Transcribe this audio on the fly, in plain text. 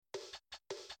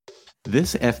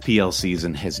This FPL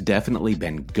season has definitely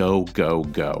been go, go,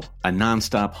 go. A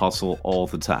nonstop hustle all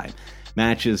the time.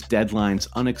 Matches, deadlines,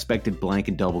 unexpected blank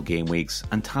and double game weeks,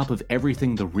 on top of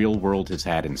everything the real world has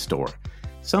had in store.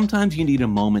 Sometimes you need a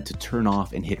moment to turn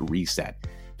off and hit reset.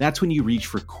 That's when you reach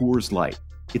for Coors Light.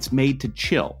 It's made to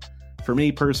chill. For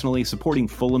me personally, supporting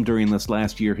Fulham during this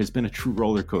last year has been a true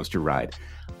roller coaster ride.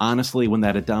 Honestly, when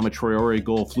that Adama Traore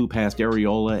goal flew past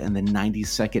Areola in the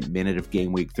 92nd minute of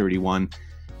game week 31,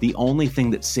 the only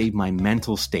thing that saved my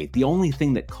mental state, the only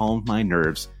thing that calmed my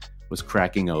nerves, was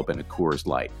cracking open a Coors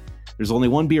Light. There's only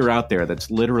one beer out there that's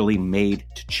literally made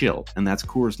to chill, and that's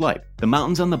Coors Light. The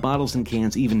mountains on the bottles and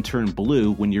cans even turn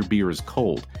blue when your beer is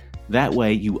cold. That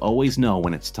way, you always know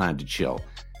when it's time to chill.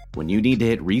 When you need to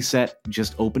hit reset,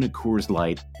 just open a Coors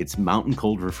Light. It's mountain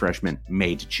cold refreshment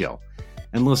made to chill.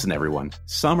 And listen, everyone,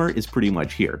 summer is pretty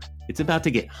much here. It's about to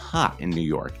get hot in New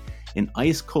York. An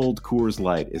ice-cold Coors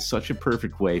Light is such a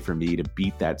perfect way for me to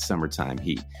beat that summertime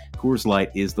heat. Coors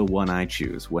Light is the one I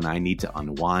choose when I need to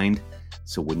unwind.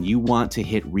 So when you want to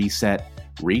hit reset,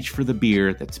 reach for the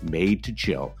beer that's made to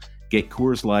chill. Get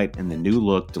Coors Light and the new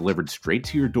look delivered straight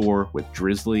to your door with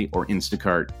Drizzly or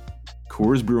Instacart.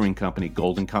 Coors Brewing Company,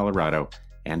 Golden, Colorado.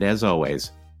 And as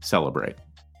always, celebrate.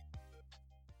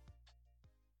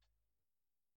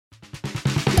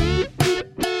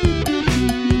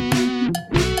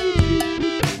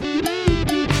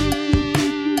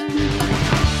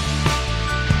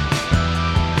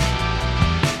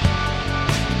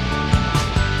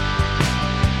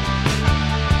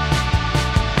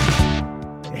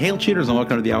 Hail cheaters and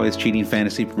welcome to the Always Cheating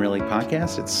Fantasy Premier League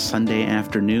podcast. It's Sunday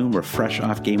afternoon. We're fresh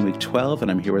off game week 12 and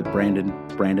I'm here with Brandon.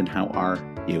 Brandon, how are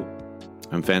you?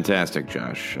 I'm fantastic,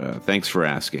 Josh. Thanks for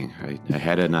asking. I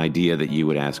had an idea that you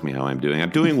would ask me how I'm doing. I'm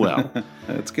doing well.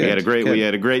 That's good. We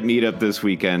had a great meetup this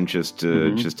weekend just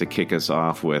to kick us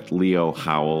off with Leo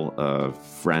Howell, a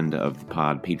friend of the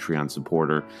pod, Patreon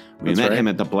supporter. We met him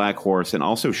at the Black Horse, and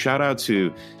also shout out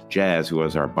to Jazz, who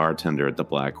was our bartender at the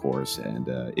Black Horse. And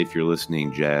if you're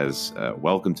listening, Jazz,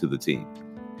 welcome to the team.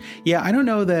 Yeah, I don't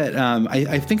know that.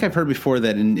 I think I've heard before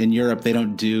that in Europe they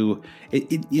don't do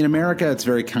it. In America, it's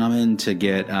very common to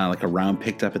get like a round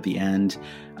picked up at the end.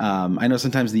 I know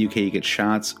sometimes in the UK you get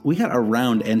shots. We got a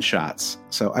round and shots,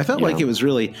 so I felt like it was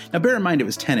really. Now, bear in mind it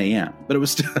was 10 a.m., but it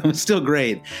was still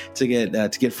great to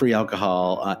get free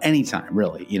alcohol anytime,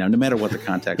 really. You know, no matter what the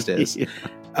context is. Yeah.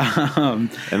 And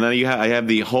then I have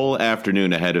the whole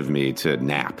afternoon ahead of me to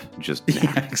nap. Just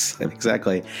nap. Yeah,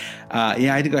 exactly. I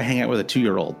had to go hang out with a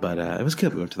 2-year-old, but it was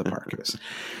good. We went to the park.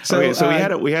 So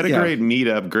we had a great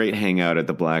meetup, great hangout at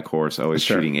the Black Horse. Always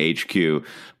shooting HQ,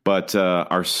 but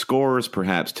our scores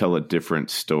perhaps tell a different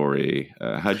story.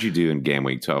 How'd you do in game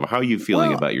week 12? How are you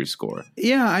feeling about your score?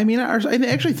 Yeah, I mean, I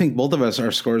actually think both of us,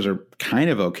 our scores are kind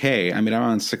of okay. I mean, I'm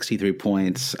on 63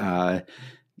 points.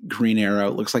 Green arrow.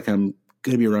 It looks like I'm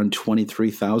going to be around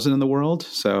 23,000 in the world.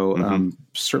 So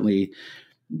certainly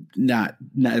not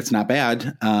it's not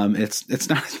bad. It's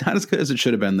not as good as it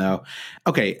should have been though.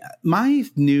 Okay. My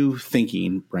new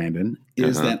thinking, Brandon,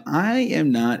 is that I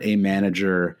am not a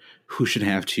manager who should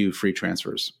have 2 free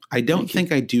transfers. I don't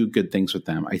think I do good things with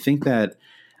them. I think that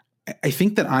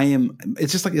I am,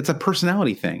 it's just like, it's a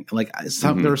personality thing. Like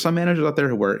there are some managers out there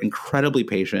who are incredibly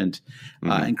patient,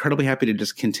 incredibly happy to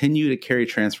just continue to carry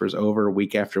transfers over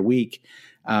week after week.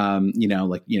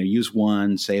 Use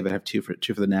one, save it, have two for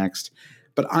the next.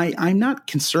 But I'm not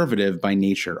conservative by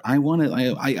nature. I want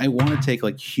to take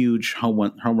like huge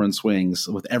home run swings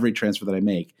with every transfer that I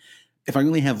make. If I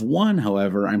only have one,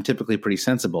 however, I'm typically pretty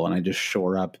sensible and I just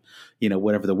shore up,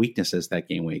 whatever the weakness is that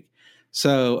game week.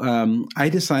 So I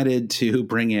decided to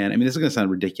bring in, I mean, this is going to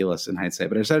sound ridiculous in hindsight,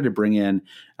 but I decided to bring in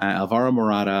Alvaro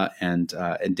Morata and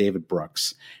David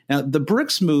Brooks. Now, the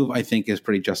Brooks move, I think, is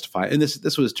pretty justified. And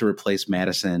this was to replace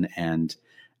Madison and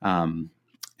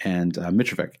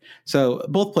Mitrovic. So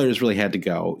both players really had to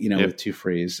go, with 2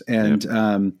 frees. And,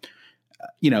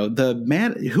 the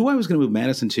man who I was going to move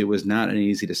Madison to was not an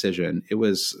easy decision. It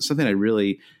was something I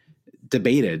really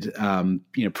debated,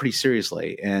 pretty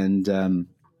seriously. And,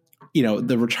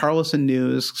 the Richarlison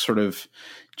news sort of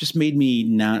just made me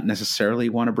not necessarily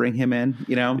want to bring him in,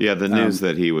 Yeah, the news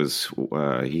that he was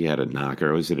he had a knock,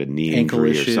 or was it a knee ankle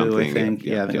injury issue, or something? I think.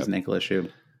 Yeah, I think it was an ankle issue.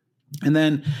 And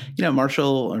then,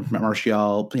 Martial,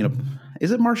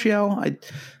 is it Martial? I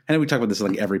know we talk about this in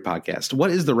like every podcast.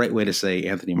 What is the right way to say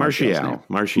Anthony Martial's name?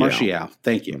 Martial.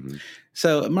 Thank you. Mm-hmm.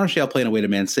 So Martial playing away to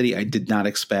Man City. I did not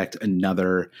expect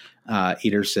another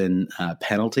Ederson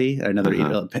penalty.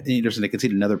 Ederson to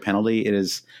concede another penalty. It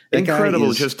is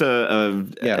incredible. Just a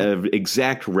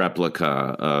exact replica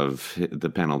of the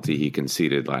penalty he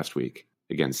conceded last week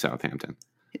against Southampton.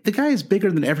 The guy is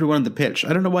bigger than everyone on the pitch.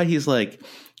 I don't know why he's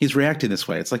reacting this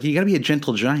way. It's like, you got to be a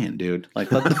gentle giant, dude. Like,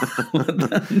 you got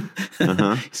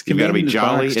to be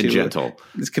jolly and gentle.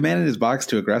 He's commanding his box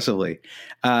too aggressively.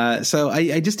 So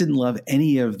I just didn't love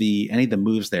any of the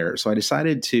moves there. So I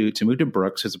decided to move to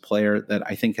Brooks, who's a player that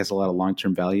I think has a lot of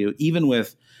long-term value, even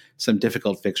with some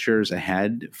difficult fixtures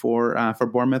ahead for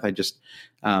Bournemouth. I just,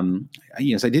 I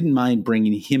didn't mind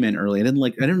bringing him in early. I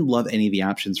didn't love any of the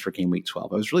options for game week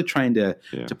 12. I was really trying to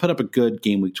put up a good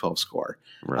game week 12 score.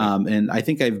 Right. And I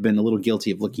think I've been a little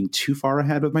guilty of looking too far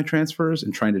ahead with my transfers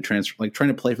and trying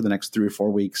to play for the next 3 or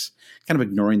 4 weeks, kind of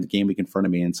ignoring the game week in front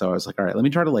of me. And so I was like, all right, let me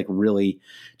try to really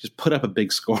just put up a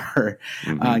big score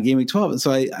game week 12. And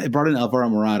so I brought in Alvaro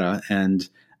Morata, and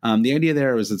the idea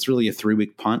there was it's really a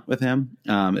 3-week punt with him.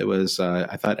 It was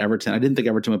I thought Everton. I didn't think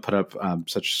Everton would put up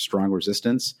such strong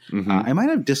resistance. I might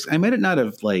not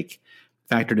have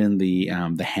factored in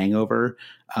the hangover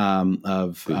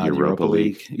of the Europa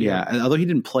League. Yeah, although he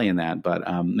didn't play in that, but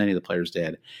many of the players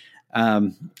did.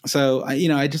 So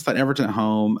I just thought Everton at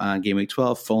home game week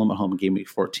 12, Fulham at home game week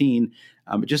 14.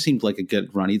 It just seemed like a good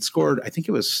run. He'd scored. I think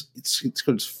it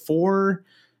scored 4.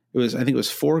 I think it was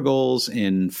 4 goals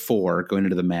in 4 going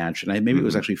into the match, and maybe it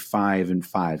was actually 5 and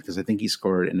 5 because I think he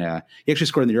scored in the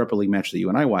Europa League match that you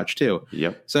and I watched too.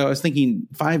 Yep. So I was thinking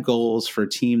 5 goals for a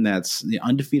team that's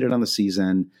undefeated on the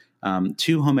season,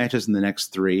 2 home matches in the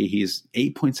next 3. He's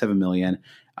 8.7 million.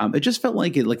 It just felt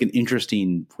like an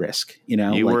interesting risk.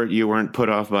 You weren't put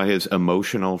off by his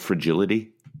emotional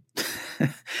fragility.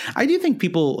 I do think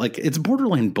people it's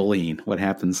borderline bullying what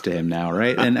happens to him now,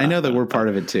 right? And I know that we're part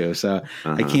of it too, so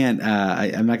I can't.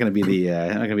 I'm not going to be I'm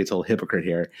not going to be a total hypocrite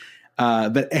here.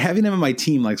 But having him on my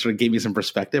team sort of gave me some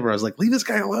perspective where I was like, leave this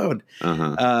guy alone.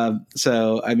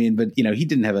 So I mean, but he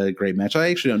didn't have a great match.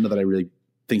 I actually don't know that I really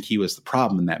think he was the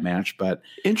problem in that match. But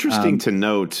interesting to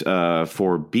note,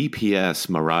 for BPS,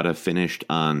 Morata finished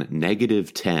on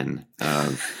 -10.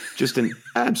 Just an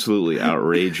absolutely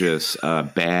outrageous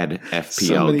bad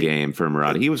FPL game for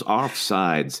Morata. He was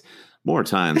offsides more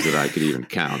times than I could even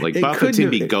count.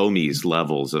 Bafétimbi Gomes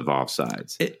levels of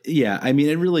offsides. I mean,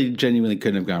 it really genuinely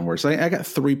couldn't have gone worse. I got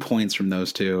 3 points from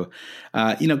those two.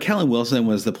 Callum Wilson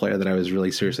was the player that I was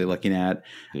really seriously looking at,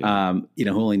 who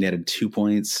only netted 2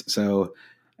 points. So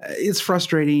it's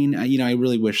frustrating. I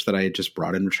really wish that I had just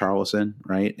brought in Richarlison,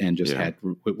 right, and just had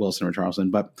Wilson or Richarlison.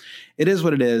 But it is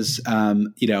what it is.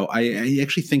 I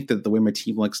actually think that the way my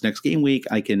team looks next game week,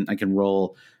 I can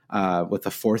roll with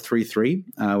a 4-3-3,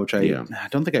 which I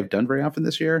don't think I've done very often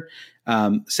this year.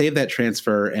 Save that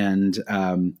transfer and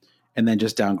then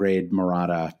just downgrade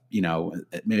Morata.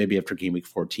 Maybe after game week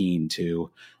 14 to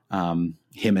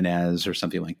Jimenez or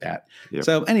something like that. Yep.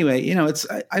 So anyway,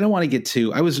 I don't want to get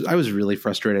too. I was really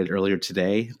frustrated earlier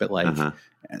today, but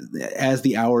as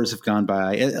the hours have gone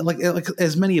by, like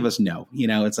as many of us know,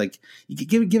 it's like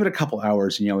you give it a couple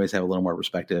hours and you always have a little more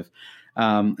perspective.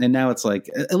 And now it's like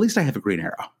at least I have a green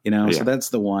arrow, So that's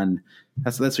the one.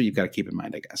 That's what you've got to keep in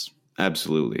mind, I guess.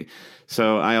 Absolutely.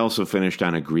 So I also finished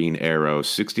on a green arrow,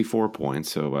 64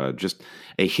 points. So just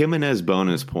a Jimenez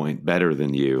bonus point better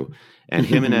than you. And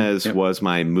Jimenez was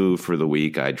my move for the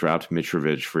week. I dropped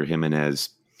Mitrovic for Jimenez.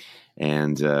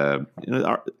 And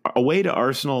away to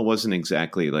Arsenal wasn't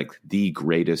exactly the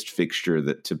greatest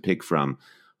fixture to pick from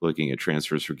looking at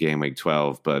transfers for game week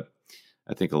 12. But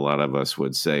I think a lot of us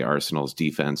would say Arsenal's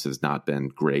defense has not been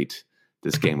great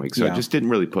this game week. So it just didn't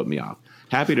really put me off.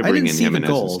 Happy to bring in Jimenez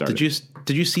as a starter.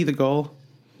 Did you see the goal?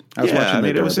 I was watching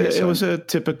it was a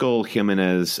typical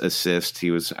Jimenez assist.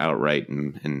 He was outright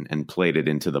and played it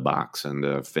into the box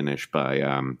and finished by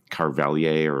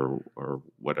Carvalho or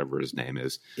whatever his name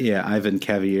is. Yeah, Ivan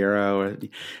Cavallero.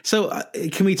 So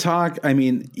can we talk? I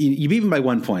mean, you beat him by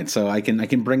 1 point, so I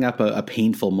can bring up a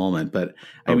painful moment. But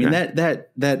I mean that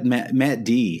Matt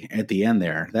D at the end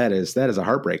there, that is a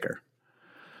heartbreaker.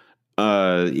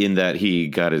 In that he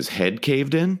got his head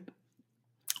caved in.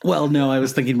 Well, no, I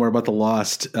was thinking more about the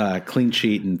lost clean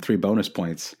sheet and 3 bonus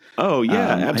points. Oh yeah,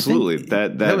 absolutely.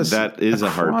 That is a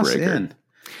heartbreaker.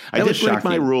 I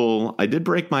did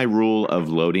break my rule of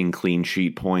loading clean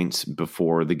sheet points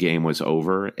before the game was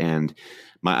over, and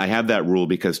I have that rule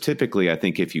because typically I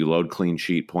think if you load clean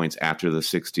sheet points after the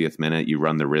 60th minute, you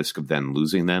run the risk of then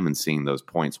losing them and seeing those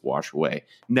points wash away.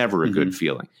 Never a good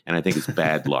feeling, and I think it's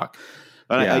bad luck.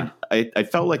 But I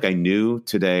felt like I knew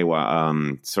today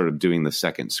while sort of doing the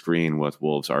second screen with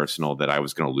Wolves Arsenal that I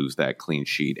was going to lose that clean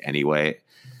sheet anyway.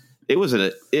 It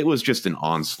was just an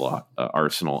onslaught,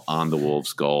 Arsenal on the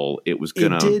Wolves goal.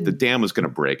 The dam was gonna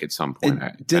break at some point.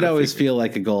 It did always feel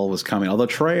like a goal was coming. Although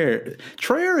Traore,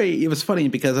 it was funny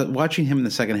because watching him in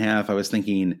the second half, I was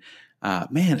thinking,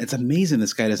 man, it's amazing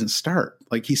this guy doesn't start.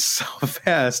 Like, he's so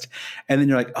fast. And then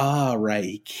you're like, oh, right,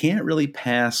 he can't really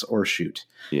pass or shoot.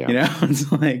 Yeah. You know,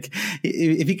 it's like,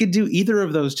 if he could do either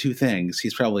of those two things,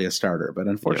 he's probably a starter. But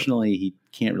unfortunately, he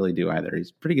can't really do either. He's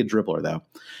a pretty good dribbler, though.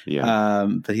 Yeah.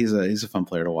 But he's a fun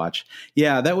player to watch.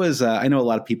 Yeah, that was, I know a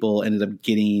lot of people ended up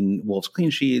getting Wolves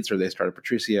clean sheets, or they started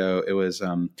Patricio. It was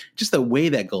just the way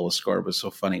that goal was scored was so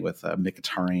funny with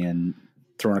Mkhitaryan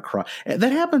thrown across.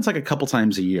 That happens like a couple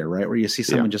times a year, right? Where you see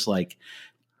someone just like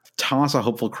toss a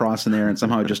hopeful cross in there and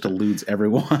somehow it just eludes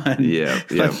everyone. Yeah.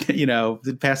 Like, you know,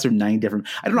 it passed through 9 different.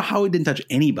 I don't know how it didn't touch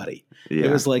anybody. Yeah.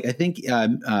 It was like, I think,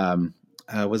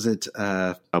 was it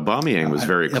Aubameyang was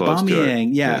very close to it.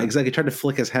 Yeah, exactly. He tried to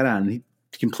flick his head on and he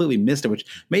completely missed it, which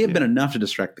may have been enough to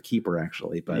distract the keeper,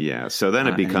 actually. But yeah, so then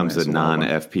it becomes a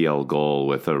non-FPL goal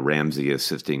with a Ramsey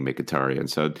assisting Mkhitaryan.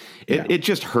 So it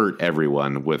just hurt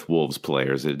everyone with Wolves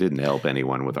players. It didn't help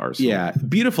anyone with Arsenal. Yeah,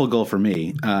 beautiful goal for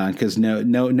me because no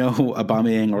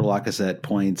Aubameyang or Lacazette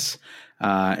points.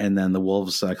 And then the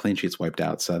Wolves clean sheets wiped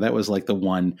out. So that was like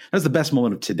that was the best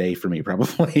moment of today for me,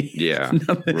 probably. Yeah,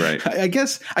 right. I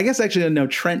guess actually no,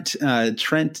 Trent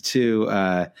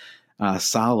to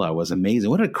Salah was amazing.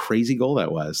 What a crazy goal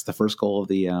that was. The first goal of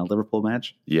the Liverpool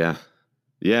match. Yeah.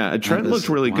 Yeah. Trent looked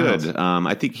really good.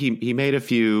 I think he made a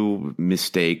few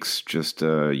mistakes, just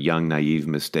young, naive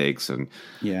mistakes. And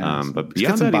but he's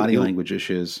got some body language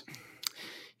issues.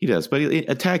 He does. But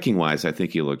attacking wise, I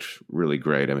think he looked really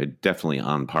great. I mean, definitely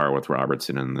on par with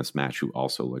Robertson in this match, who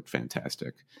also looked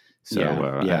fantastic. So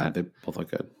they both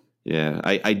look good. Yeah,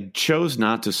 I chose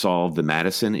not to solve the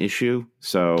Maddison issue,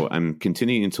 so I'm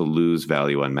continuing to lose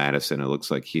value on Maddison. It looks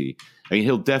like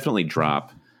he'll definitely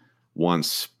drop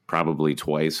once, probably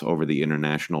twice over the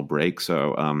international break.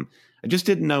 So I just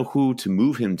didn't know who to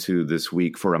move him to this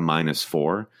week for a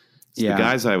 -4. So the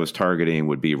guys I was targeting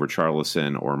would be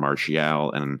Richarlison or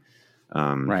Martial, and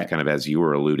kind of as you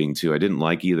were alluding to, I didn't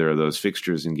like either of those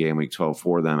fixtures in game week 12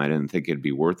 for them. I didn't think it'd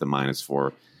be worth a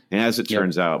 -4. And as it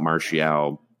turns out,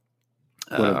 Martial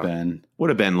would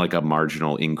have been like a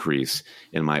marginal increase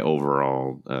in my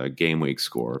overall game week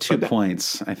score. 2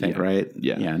 points, I think, right?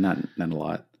 Yeah, not a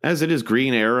lot. As it is,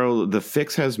 Green Arrow, the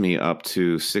fix has me up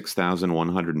to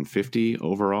 6,150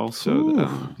 overall.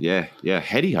 So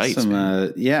heady heights.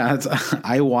 It's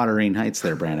eye-watering heights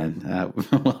there, Brandon.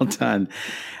 Well done.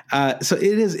 So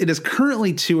it is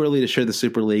currently too early to share the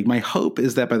Super League. My hope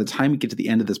is that by the time we get to the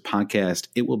end of this podcast,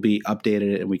 it will be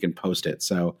updated and we can post it.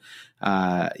 So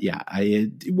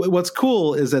what's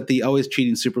cool is that the Always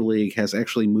Cheating Super League has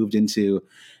actually moved into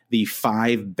the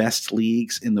 5 best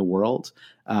leagues in the world.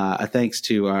 Thanks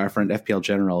to our friend FPL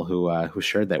General who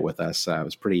shared that with us. It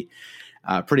was pretty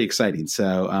exciting.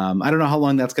 So I don't know how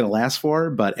long that's going to last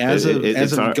for, but as of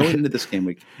going into this game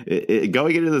week,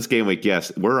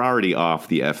 yes, we're already off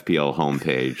the FPL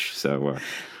homepage. So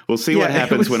we'll see what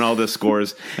happens when all the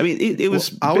scores. I mean, it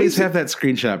was always have that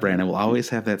screenshot, Brandon. We'll always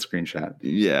have that screenshot.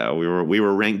 Yeah, we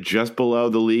were ranked just below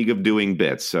the League of Doing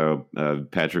Bits. So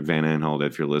Patrick Van Aanholt,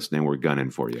 if you're listening, we're gunning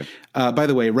for you. By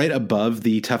the way, right above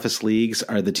the toughest leagues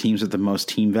are the teams with the most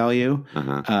team value,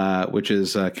 which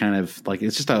is kind of like,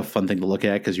 it's just a fun thing to look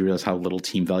at because you realize how little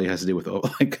team value has to do with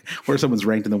like where someone's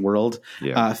ranked in the world.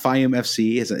 Yeah. Fayum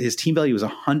FC his team value is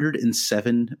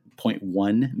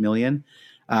 107.1 million.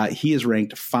 He is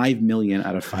ranked 5 million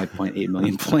out of 5.8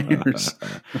 million players.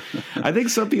 I think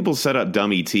some people set up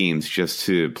dummy teams just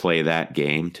to play that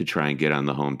game to try and get on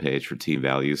the homepage for team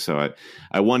value. So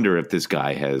I wonder if this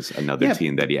guy has another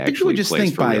team that he actually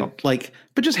plays for real.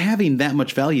 But just having that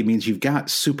much value means you've got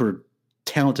super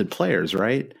talented players,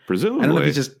 right? Presumably. I don't know if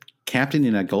he's just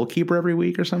captaining a goalkeeper every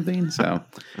week or something. So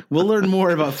we'll learn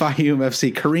more about Fayum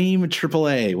FC. Kareem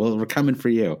AAA. Well, we're coming for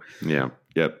you. Yeah.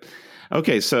 Yep.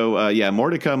 Okay, so more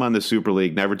to come on the Super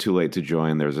League. Never too late to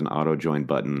join. There's an auto join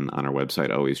button on our website,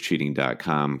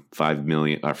 alwayscheating.com. 5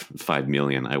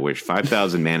 million, I wish.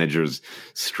 5,000 managers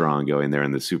strong going there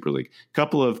in the Super League.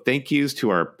 Couple of thank yous to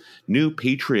our new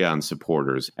Patreon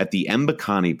supporters. At the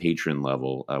Mbakani patron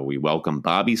level, we welcome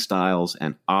Bobby Stiles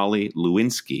and Ollie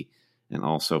Lewinsky, and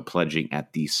also pledging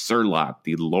at the Surlot,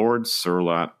 the Lord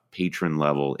Surlot patron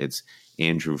level. It's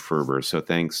Andrew Ferber. So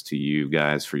thanks to you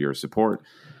guys for your support.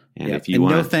 And if you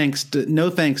want, no thanks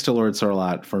to Lord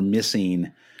Surlot for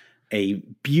missing a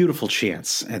beautiful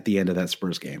chance at the end of that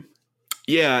Spurs game.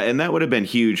 Yeah, and that would have been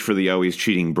huge for the Always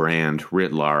Cheating brand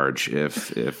writ large if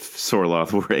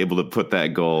Sorloth were able to put that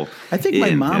goal. I think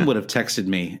my mom would have texted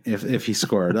me if he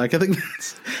scored. Like I think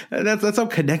that's how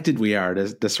connected we are to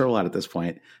Sorloth at this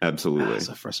point. Absolutely,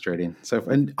 so frustrating. So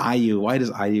and IU, why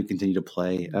does IU continue to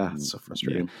play? It's so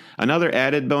frustrating. Yeah. Another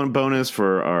added bonus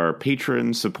for our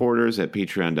patron supporters at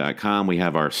Patreon.com. We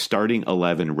have our Starting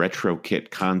 11 Retro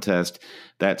Kit contest.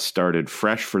 That started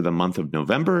fresh for the month of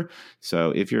November. So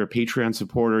if you're a Patreon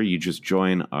supporter, you just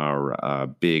join our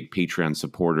big Patreon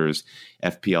supporters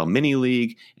FPL Mini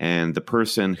League, and the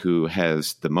person who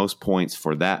has the most points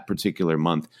for that particular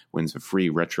month wins a free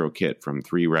retro kit from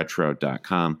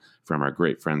 3retro.com from our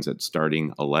great friends at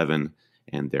Starting 11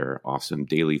 and their awesome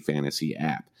daily fantasy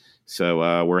app.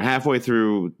 So we're halfway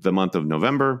through the month of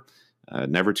November.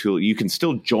 You can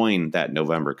still join that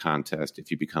November contest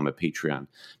if you become a Patreon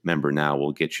member now.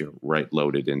 We'll get you right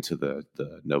loaded into the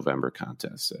November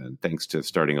contest. And thanks to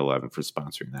Starting 11 for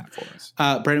sponsoring that for us.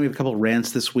 Brandon, we have a couple of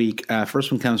rants this week.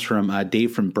 First one comes from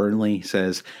Dave from Burnley. He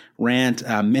says, rant,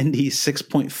 Mendy,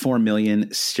 6.4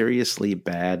 million, seriously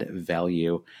bad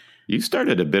value. You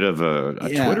started a bit of a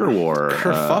Twitter war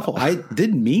kerfuffle. I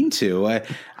didn't mean to.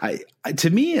 To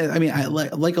me, I mean, I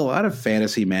like a lot of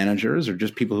fantasy managers or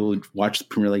just people who watch the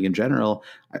Premier League in general.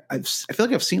 I feel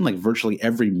like I've seen like virtually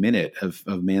every minute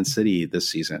of Man City this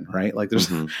season, right? Like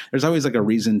there's always like a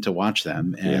reason to watch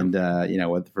them, and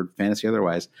for fantasy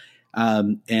otherwise.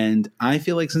 And I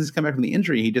feel like since he's come back from the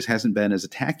injury, he just hasn't been as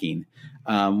attacking,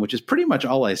 which is pretty much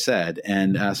all I said.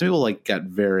 And some people like got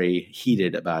very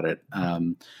heated about it.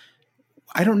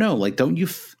 I don't know. Like, don't you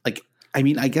I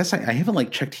mean, I guess I haven't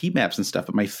like checked heat maps and stuff,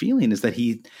 but my feeling is that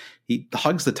he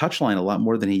hugs the touchline a lot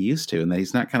more than he used to, and that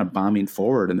he's not kind of bombing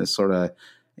forward in this sort of.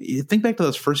 You think back to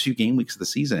those first few game weeks of the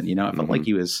season. You know, I felt like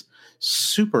he was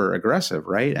super aggressive,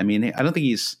 right? I mean, I don't think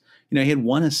he's. You know, he had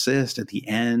one assist at the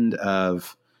end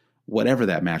of whatever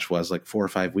that match was, like 4 or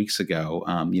 5 weeks ago.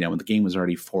 When the game was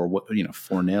already 4-0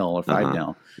 or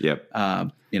 5-0. Yep.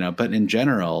 But in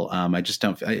general, I just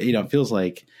don't. It feels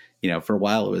like. For a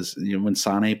while it was, when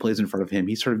Sané plays in front of him,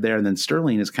 he's sort of there. And then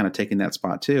Sterling is kind of taking that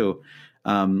spot too.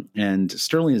 And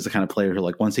Sterling is the kind of player who,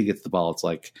 like, once he gets the ball, it's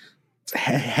like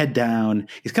head down.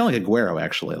 He's kind of like Aguero,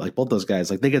 actually. Like both those guys,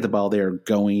 like they get the ball, they're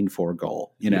going for a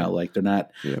goal, like they're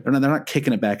not they're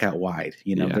kicking it back out wide.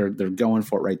 They're going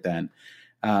for it right then.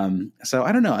 So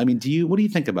I don't know. I mean, what do you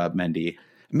think about Mendy?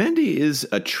 Mendy is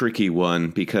a tricky one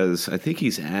because I think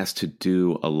he's asked to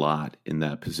do a lot in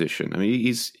that position. I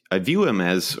mean, I view him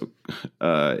as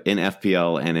in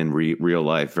FPL and in real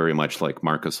life very much like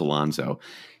Marcos Alonso.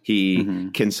 He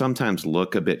can sometimes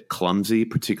look a bit clumsy,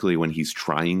 particularly when he's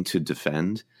trying to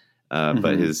defend.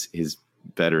 But his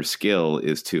better skill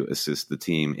is to assist the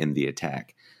team in the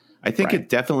attack. I think it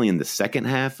definitely in the second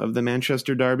half of the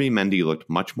Manchester derby, Mendy looked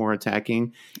much more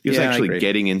attacking. He was actually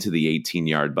getting into the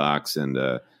 18-yard box, and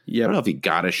I don't know if he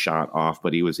got a shot off,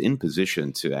 but he was in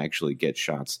position to actually get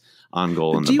shots on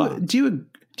goal in the box. Do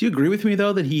you agree with me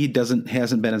though that he hasn't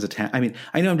been as attack? I mean,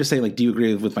 I know I'm just saying, like, do you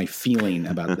agree with my feeling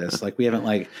about this? Like, I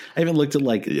haven't looked at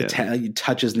like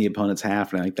touches in the opponent's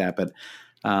half and like that, but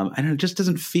I don't know, it just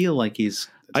doesn't feel like he's.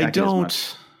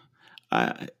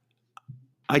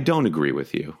 I don't agree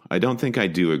with you. I don't think I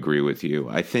do agree with you.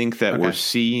 I think that we're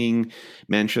seeing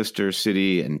Manchester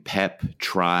City and Pep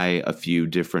try a few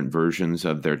different versions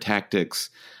of their tactics.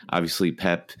 Obviously,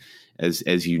 Pep,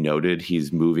 as you noted,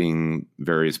 he's moving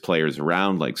various players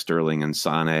around like Sterling and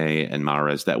Sané and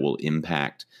Mahrez that will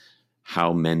impact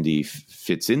how Mendy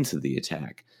fits into the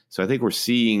attack. So I think we're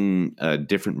seeing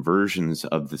different versions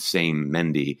of the same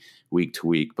Mendy week to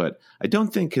week, but I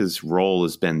don't think his role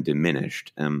has been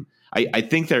diminished. I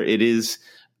think it is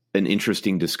an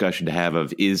interesting discussion to have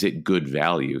of, is it good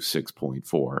value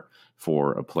 6.4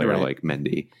 for a player like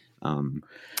Mendy?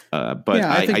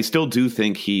 I still do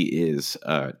think he is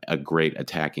a great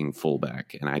attacking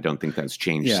fullback, and I don't think that's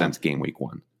changed since game week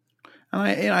 1.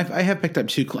 I have picked up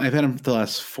I've had him for the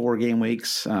last 4 game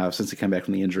weeks since he came back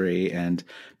from the injury, and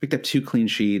picked up 2 clean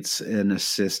sheets, an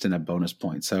assist, and a bonus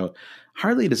point. So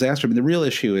hardly a disaster. I mean, the real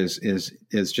issue is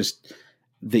just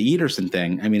the Ederson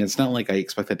thing. I mean, it's not like I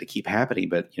expect that to keep happening,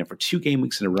 but for 2 game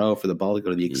weeks in a row, for the ball to go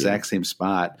to the exact same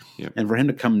spot, and for him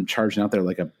to come charging out there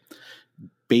like a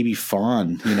baby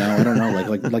fawn, I don't know,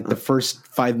 like the first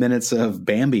 5 minutes of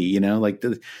Bambi,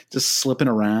 just slipping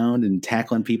around and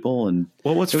tackling people. And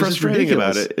what's frustrating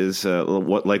about it is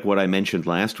what I mentioned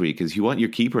last week is you want your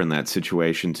keeper in that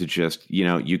situation to just,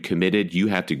 you committed, you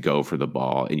have to go for the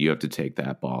ball and you have to take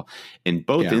that ball. In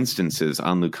both instances,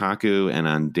 on Lukaku and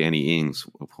on Danny Ings,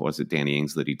 was it Danny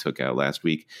Ings that he took out last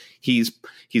week? He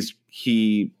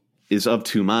is of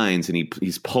two minds, and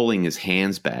he's pulling his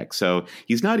hands back. So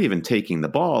he's not even taking the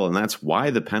ball, and that's why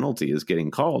the penalty is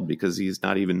getting called, because he's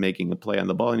not even making a play on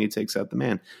the ball, and he takes out the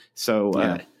man.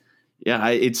 So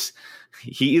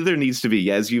he either needs to be,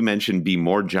 as you mentioned, be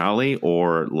more jolly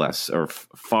or less, or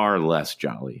far less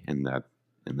jolly in that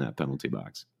penalty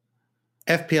box.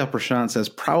 FPL Prashant says,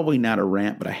 probably not a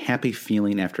rant, but a happy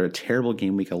feeling after a terrible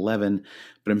game week 11.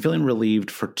 But I'm feeling relieved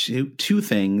for two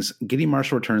things. Getting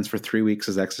Marshall returns for 3 weeks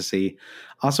is ecstasy.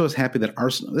 Also was happy that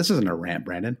Arsenal, this isn't a rant,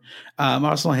 Brandon. I'm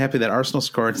also happy that Arsenal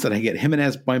scored so that I get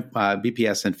Jimenez,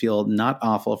 BPS, and feel not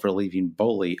awful for leaving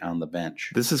Bowley on the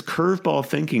bench. This is curveball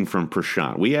thinking from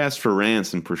Prashant. We asked for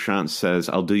rants, and Prashant says,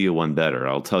 I'll do you one better.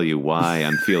 I'll tell you why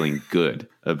I'm feeling good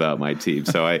about my team.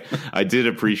 So I did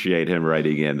appreciate him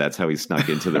writing in. That's how he snuck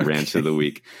into the rants of the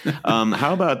week.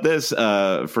 How about this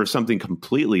for something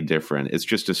completely different? It's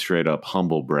just a straight up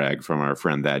humble brag from our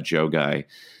friend, that Joe guy.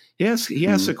 Yes, he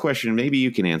asks a question. Maybe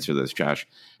you can answer this, Josh.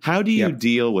 How do you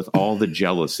deal with all the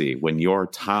jealousy when you're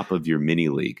top of your mini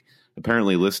league?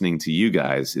 Apparently listening to you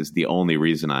guys is the only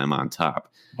reason I'm on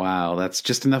top. Wow, that's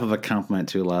just enough of a compliment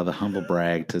to allow the humble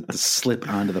brag to slip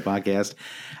onto the podcast.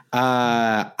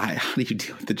 How do you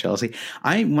deal with the jealousy?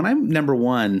 When I'm number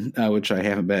one, which I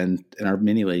haven't been in our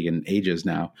mini league in ages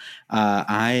now,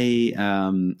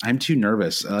 I'm too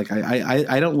nervous. Like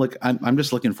I don't look. I'm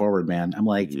just looking forward, man. I'm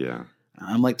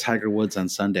like Tiger Woods on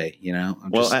Sunday, you know.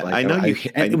 I know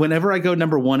you. Whenever I go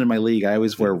number one in my league, I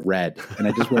always wear red, and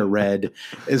I just wear red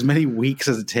as many weeks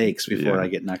as it takes before I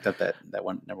get knocked up that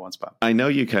number one spot. I know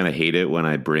you kind of hate it when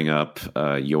I bring up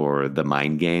the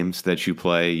mind games that you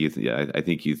play. I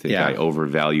think you think I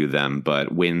overvalue them,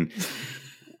 but when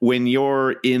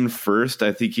you're in first,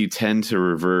 I think you tend to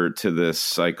revert to this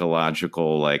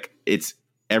psychological, like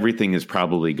everything is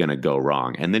probably going to go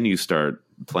wrong, and then you start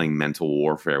playing mental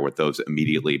warfare with those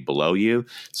immediately below you,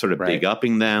 sort of big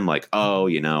upping them, like, oh,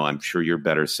 I'm sure you're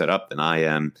better set up than I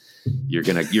am. You're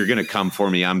gonna come for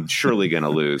me. I'm surely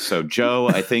gonna lose. So, Joe,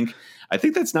 I think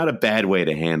that's not a bad way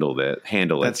to handle it.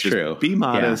 That's Just true. Be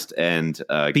modest and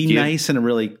be nice in a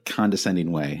really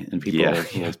condescending way, and people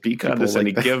be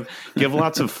condescending. Give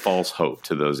lots of false hope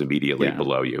to those immediately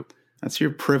below you. That's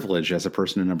your privilege as a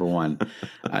person in number one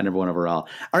overall.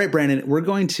 All right, Brandon, we're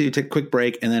going to take a quick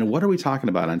break. And then what are we talking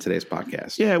about on today's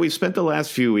podcast? Yeah, we've spent the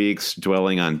last few weeks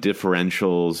dwelling on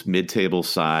differentials, mid-table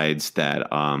sides that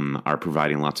are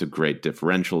providing lots of great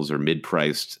differentials or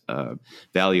mid-priced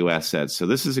value assets. So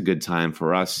this is a good time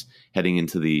for us heading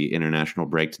into the international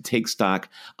break to take stock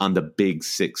on the big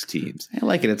six teams. I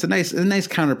like it. It's a nice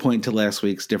counterpoint to last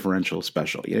week's differential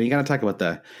special. You got to talk about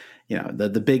the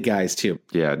big guys too.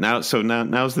 Yeah. Now's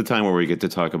the time where we get to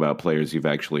talk about players you've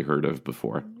actually heard of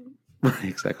before. Right.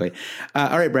 Exactly.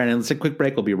 All right, Brandon, let's take a quick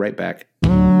break. We'll be right back.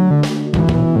 All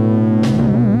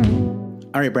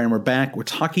right, Brandon, we're back. We're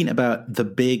talking about the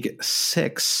big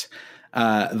six.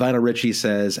 Vinyl Richie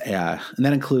says, and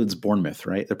that includes Bournemouth,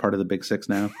 right? They're part of the big six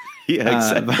now. Yeah,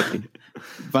 exactly.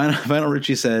 Vinyl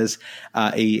Richie says,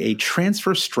 a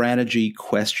transfer strategy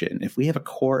question. If we have a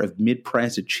core of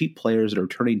mid-priced to cheap players that are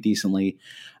returning decently,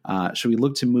 should we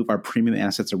look to move our premium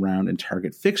assets around and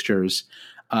target fixtures?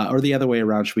 Or the other way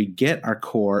around, should we get our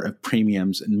core of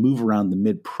premiums and move around the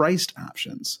mid-priced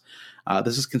options?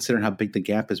 This is considering how big the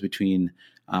gap is between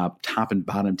top and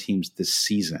bottom teams this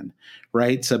season,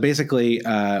 right? So basically,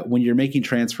 when you're making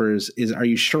transfers, are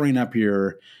you shoring up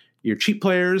your cheap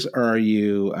players, or are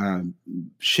you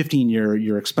shifting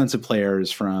your expensive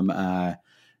players from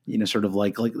sort of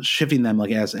like shifting them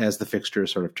like as the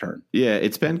fixtures sort of turn? Yeah,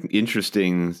 it's been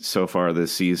interesting so far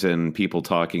this season. People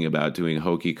talking about doing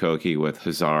hokey cokey with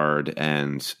Hazard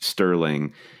and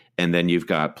Sterling, and then you've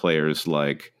got players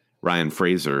like Ryan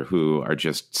Fraser who are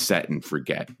just set and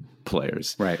forget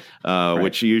players, right?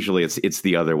 Which usually it's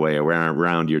the other way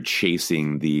around. You're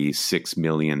chasing the £6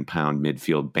 million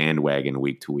midfield bandwagon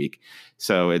week to week.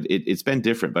 So it's been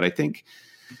different, but I think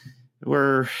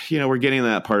we're getting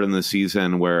that part in the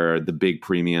season where the big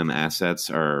premium assets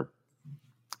are,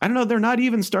 I don't know, they're not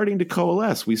even starting to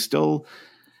coalesce. We still,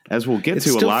 as we'll get to,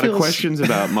 a lot of questions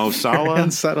about Mo Salah.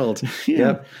 Unsettled. Yeah.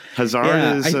 Yep.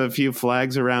 Hazard is a few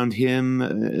flags around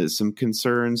him, some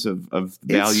concerns of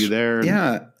value there.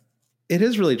 Yeah, it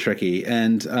is really tricky.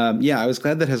 And I was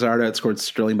glad that Hazard outscored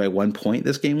Sterling by 1 point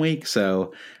this game week.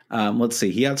 So let's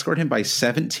see. He outscored him by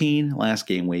 17 last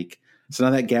game week. So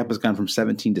now that gap has gone from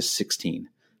 17 to 16.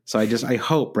 So I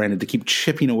hope, Brandon, to keep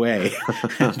chipping away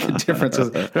the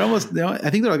differences. They're almost, I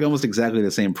think they're like almost exactly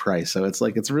the same price. So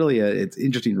it's really it's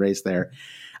interesting race there.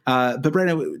 But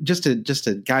Brandon, just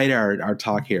to guide our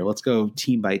talk here, let's go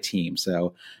team by team.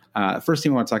 So first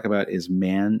team I want to talk about is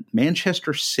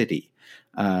Manchester City.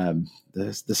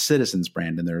 the Citizens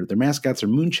brand, and their mascots are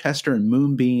Moonchester and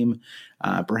Moonbeam.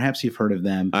 Perhaps you've heard of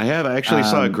them. I have. I actually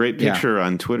saw a great picture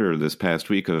on Twitter this past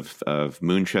week of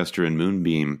Moonchester and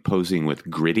Moonbeam posing with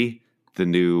Gritty, the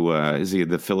new is he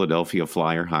the Philadelphia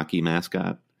Flyer hockey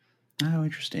mascot? Oh,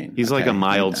 interesting. He's like a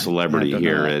mild celebrity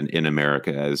here in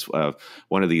America as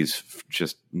one of these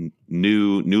just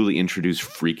newly introduced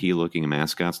freaky looking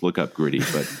mascots. Look up Gritty,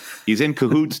 but he's in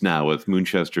cahoots now with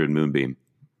Moonchester and Moonbeam.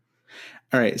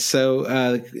 All right. So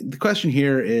the question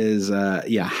here is,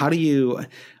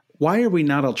 why are we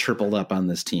not all tripled up on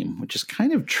this team? Which is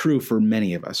kind of true for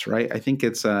many of us, right? I think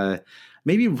it's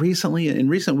maybe in recent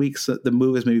weeks, the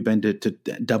move has maybe been to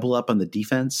double up on the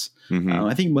defense. Mm-hmm.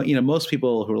 I think, most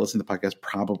people who are listening to the podcast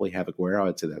probably have Aguero.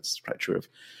 I'd say that's probably true of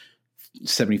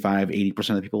 75, 80%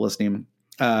 of the people listening.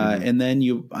 And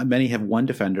then many have one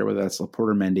defender, whether that's Laporte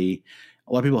or Mendy.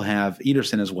 A lot of people have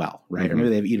Ederson as well, right? Mm-hmm. Or maybe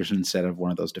they have Ederson instead of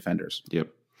one of those defenders. Yep.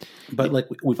 But like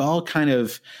we've all kind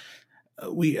of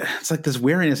it's like this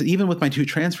wariness. Even with my 2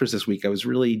 transfers this week, I was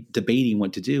really debating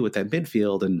what to do with that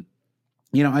midfield. And,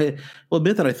 I will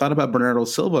admit that I thought about Bernardo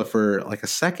Silva for like a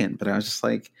second, but I was just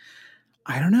like,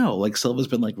 I don't know. Like Silva's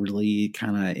been like really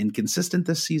kind of inconsistent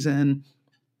this season.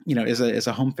 As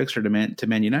a home fixture to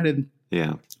Man United.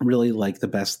 Yeah. Really like the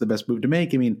best move to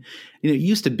make. I mean, it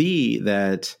used to be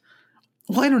that,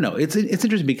 well, I don't know. It's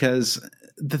interesting because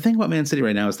the thing about Man City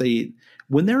right now is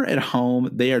when they're at home,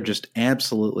 they are just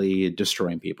absolutely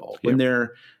destroying people.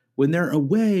 Yep. When they're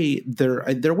away, their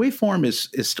away form is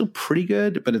still pretty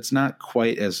good, but it's not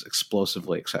quite as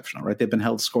explosively exceptional, right? They've been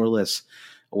held scoreless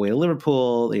away to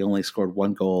Liverpool. They only scored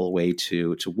 1 goal away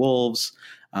to Wolves.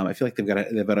 I feel like they've got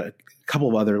a couple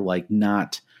of other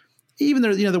not. Even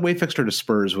their away fixture to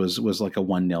Spurs was like a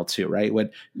 1-0 too, right?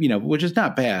 Which is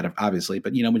not bad, obviously,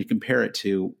 but when you compare it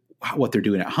to what they're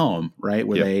doing at home, right?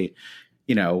 Where they,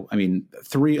 a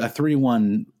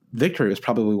 3-1 victory was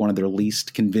probably one of their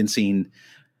least convincing.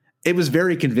 It was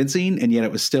very convincing, and yet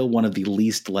it was still one of the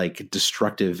least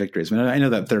destructive victories. I mean, I know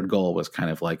that third goal was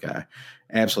kind of like a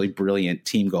absolutely brilliant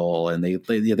team goal, and they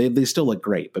still look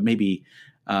great, but maybe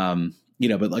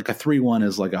but like a 3-1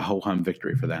 is like a ho-hum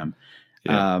victory for them.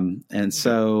 Yeah. And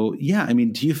so, I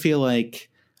mean, do you feel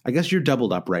like, I guess you're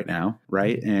doubled up right now,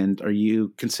 right? And are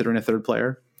you considering a third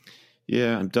player?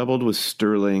 Yeah, I'm doubled with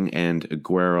Sterling and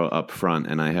Aguero up front,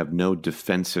 and I have no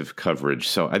defensive coverage.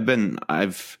 So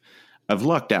I've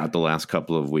lucked out the last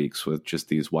couple of weeks with just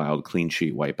these wild clean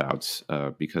sheet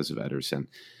wipeouts because of Ederson.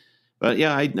 But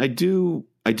yeah, I do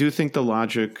think the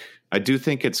logic. I do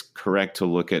think it's correct to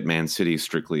look at Man City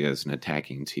strictly as an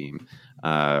attacking team.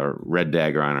 Red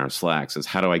Dagger on our Slacks says,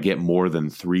 how do I get more than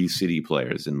 3 City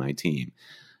players in my team?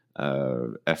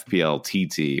 FPL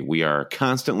TT, we are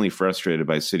constantly frustrated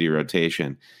by City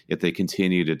rotation, yet they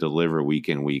continue to deliver week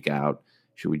in, week out.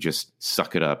 Should we just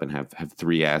suck it up and have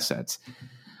 3 assets?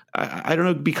 I don't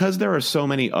know, because there are so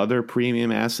many other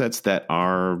premium assets that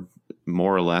are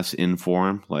more or less in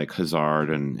form, like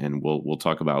Hazard, and we'll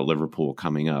talk about Liverpool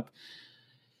coming up.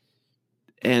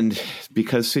 And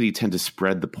because City tend to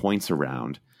spread the points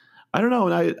around, I don't know.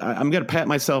 I'm going to pat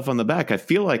myself on the back. I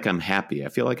feel like I'm happy. I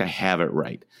feel like I have it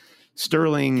right.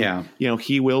 Sterling,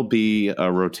 he will be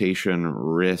a rotation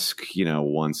risk,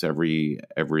 once every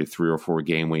 3 or 4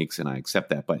 game weeks, and I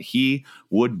accept that. But he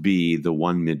would be the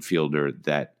one midfielder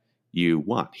that you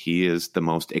want. He is the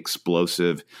most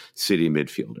explosive City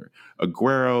midfielder.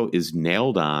 Aguero is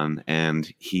nailed on,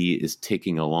 and he is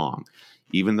ticking along.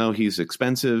 Even though he's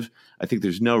expensive, I think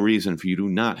there's no reason for you to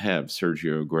not have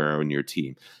Sergio Aguero in your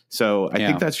team. So I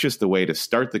think that's just the way to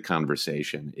start the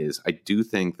conversation. Is I do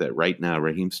think that right now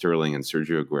Raheem Sterling and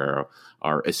Sergio Aguero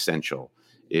are essential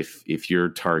if you're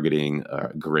targeting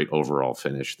a great overall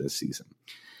finish this season.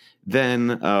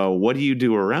 Then what do you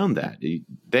do around that?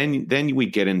 Then we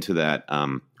get into that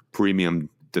premium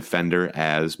defender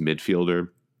as midfielder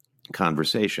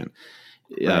conversation.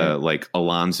 Right. Like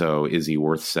Alonso, is he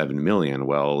worth $7 million?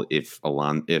 Well, if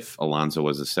Alonso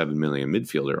was a $7 million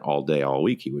midfielder all day, all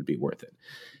week, he would be worth it.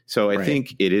 So I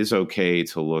think it is okay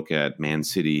to look at Man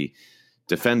City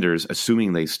defenders,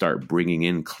 assuming they start bringing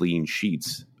in clean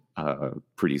sheets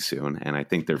pretty soon. And I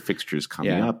think their fixtures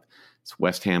coming up. It's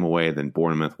West Ham away, then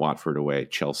Bournemouth, Watford away,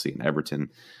 Chelsea, and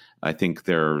Everton. I think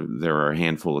there are a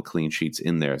handful of clean sheets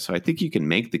in there. So I think you can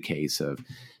make the case of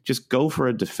just go for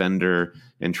a defender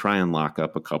and try and lock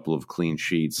up a couple of clean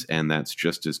sheets. And that's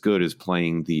just as good as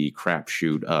playing the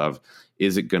crapshoot of,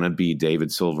 is it going to be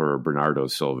David Silva or Bernardo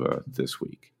Silva this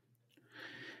week?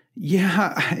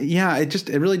 Yeah. It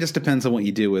really just depends on what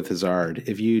you do with Hazard.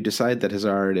 If you decide that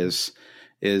Hazard is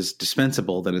is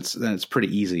dispensable, then it's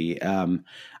pretty easy.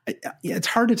 It's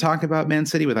hard to talk about Man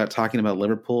City without talking about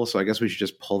Liverpool, so I guess we should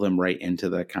just pull them right into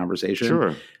the conversation.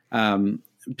 Sure.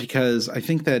 Because I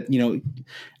think that,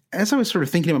 as I was sort of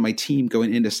thinking about my team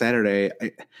going into Saturday,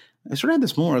 I sort of had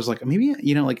this moment where I was like, maybe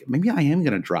I am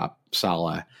going to drop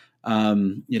Salah.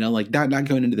 Not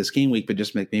going into this game week, but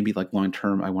just maybe like long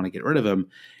term, I want to get rid of him.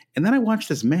 And then I watched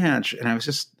this match, and I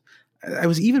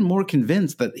was even more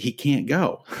convinced that he can't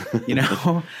go.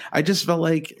 I just felt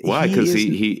like why?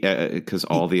 Because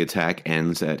all the attack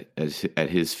ends at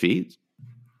his feet.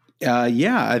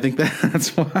 I think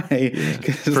that's why.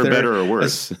 For better or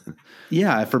worse.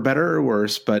 Yeah, for better or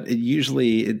worse, but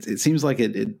it seems like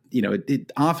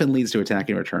it often leads to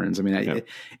attacking returns. I mean,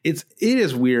 it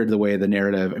is weird the way the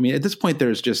narrative. I mean, at this point,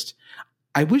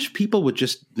 I wish people would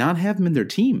just not have him in their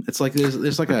team. It's like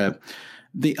there's like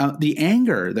the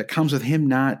anger that comes with him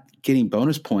not getting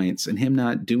bonus points and him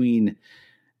not doing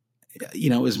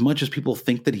as much as people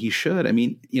think that he should. I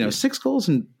mean, 6 goals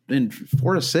and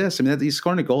 4 assists. I mean, he's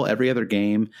scoring a goal every other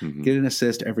game, get an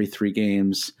assist every 3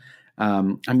 games. I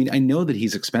mean, I know that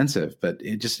he's expensive, but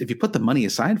if you put the money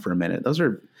aside for a minute, those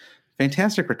are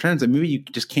fantastic returns. And maybe you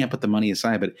just can't put the money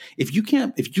aside, but if you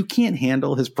can't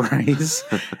handle his price,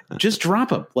 just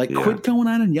drop him. Quit going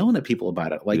on and yelling at people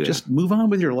about it. Just move on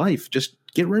with your life. Just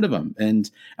get rid of him. And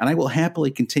I will happily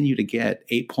continue to get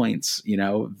 8 points,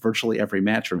 virtually every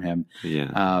match from him.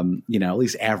 Yeah. At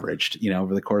least averaged,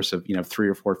 over the course of, 3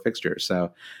 or 4 fixtures.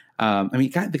 So,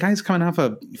 the guy's coming off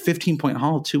a 15-point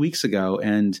haul 2 weeks ago,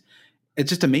 and it's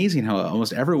just amazing how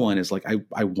almost everyone is like,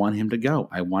 I want him to go.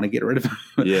 I want to get rid of him.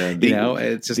 Yeah.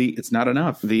 It's just, it's not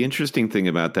enough. The interesting thing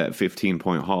about that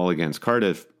 15-point haul against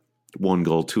Cardiff, 1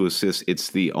 goal, 2 assists, it's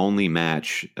the only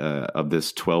match of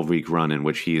this 12-week run in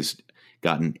which he's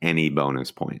gotten any bonus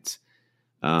points.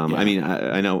 I mean,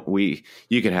 I know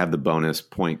you could have the bonus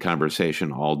point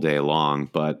conversation all day long,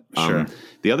 but sure.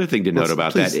 The other thing to note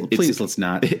about let's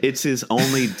not. It's his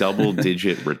only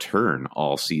double-digit return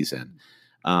all season.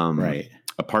 Right.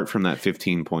 Apart from that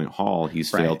 15-point haul, he's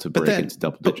failed to break into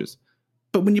double digits.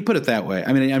 But when you put it that way,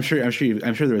 I mean, I'm sure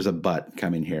there was a but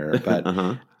coming here, but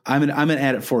I'm gonna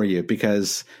add it for you,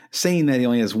 because saying that he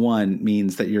only has 1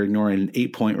 means that you're ignoring an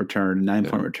 8-point return,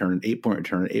 9-point return, 8-point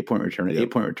return, 8-point return,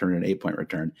 8-point return, and 8-point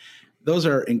return. Those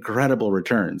are incredible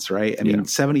returns, right? I mean,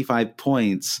 75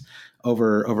 points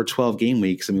over 12 game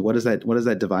weeks. I mean, what does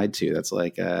that divide to? That's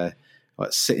like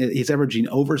he's averaging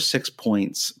over 6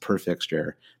 points per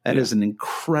fixture. That is an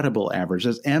incredible average.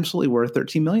 That's absolutely worth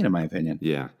 $13 million, in my opinion.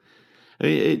 Yeah,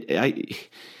 I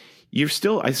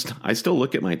still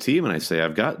look at my team and I say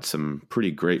I've got some pretty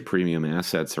great premium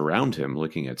assets around him.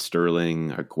 Looking at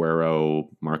Sterling, Aguero,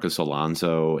 Marcos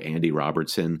Alonso, Andy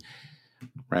Robertson.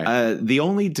 Right. The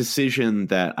only decision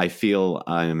that I feel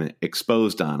I'm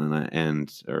exposed on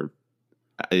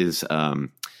is.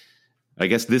 I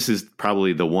guess this is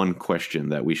probably the one question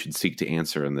that we should seek to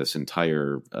answer in this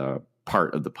entire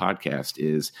part of the podcast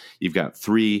is you've got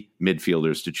 3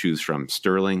 midfielders to choose from: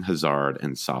 Sterling, Hazard,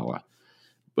 and Salah.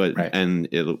 But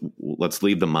let's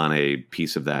leave the Mane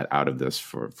piece of that out of this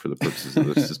for the purposes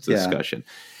of this discussion.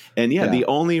 And the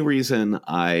only reason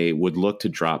I would look to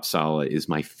drop Salah is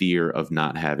my fear of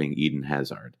not having Eden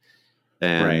Hazard.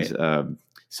 And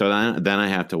so then I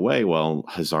have to weigh,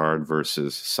 Hazard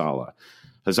versus Salah.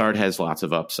 Hazard has lots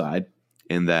of upside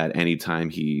in that anytime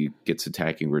he gets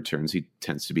attacking returns, he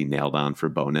tends to be nailed on for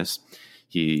bonus.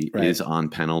 He is on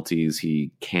penalties.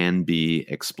 He can be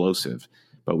explosive,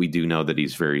 but we do know that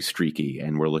he's very streaky.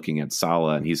 And we're looking at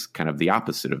Salah, and he's kind of the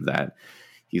opposite of that.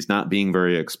 He's not being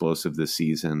very explosive this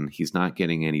season. He's not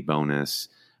getting any bonus.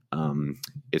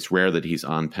 It's rare that he's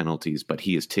on penalties, but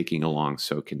he is ticking along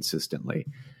so consistently.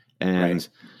 And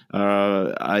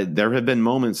there have been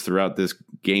moments throughout this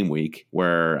game week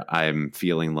where I'm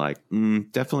feeling like,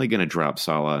 definitely going to drop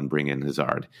Salah and bring in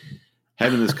Hazard.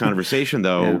 Having this conversation,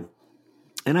 though,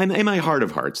 and I'm in my heart of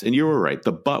hearts, and you were right,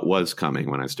 the but was coming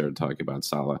when I started talking about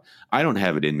Salah. I don't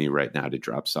have it in me right now to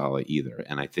drop Salah either,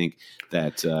 and I think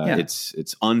that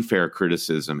it's unfair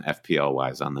criticism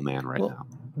FPL-wise on the man now.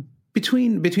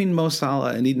 Between Mo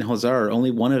Salah and Eden Hazard,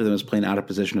 only one of them is playing out of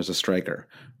position as a striker,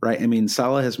 right? I mean,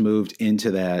 Salah has moved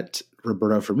into that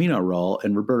Roberto Firmino role,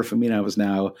 and Roberto Firmino is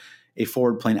now a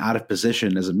forward playing out of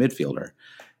position as a midfielder.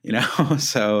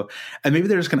 So, and maybe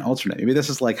they're just going to alternate. Maybe this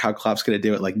is like how Klopp's going to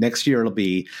do it. Like next year, it'll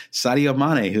be Sadio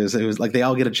Mane, who's like they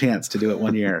all get a chance to do it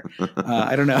one year.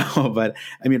 I don't know, but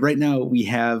I mean, right now we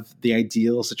have the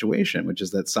ideal situation, which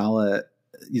is that Salah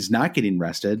he's not getting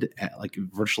rested like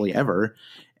virtually ever.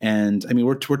 And I mean,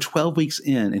 we're 12 weeks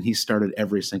in and he started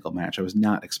every single match. I was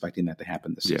not expecting that to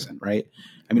happen this season. Right.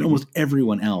 I mean, almost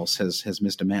everyone else has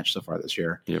missed a match so far this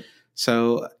year. Yep.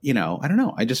 So, I don't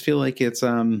know. I just feel like it's,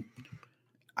 you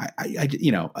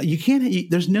can't, you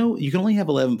can only have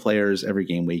 11 players every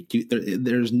game week.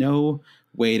 There's no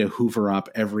way to hoover up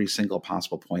every single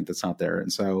possible point that's out there.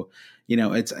 And so,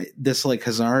 it's this like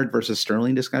Hazard versus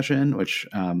Sterling discussion, which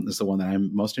is the one that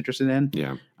I'm most interested in.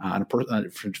 Yeah. For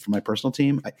my personal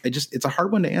team, it's a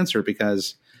hard one to answer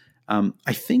because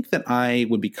I think that I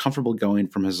would be comfortable going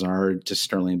from Hazard to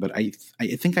Sterling, but I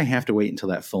think I have to wait until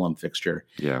that Fulham fixture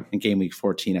in game week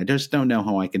 14. I just don't know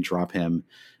how I can drop him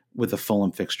with a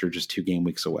Fulham fixture just 2 game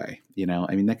weeks away.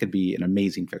 I mean, that could be an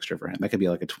amazing fixture for him. That could be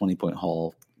like a 20-point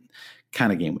haul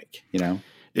kind of game week,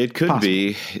 It could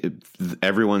be.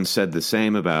 Everyone said the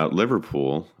same about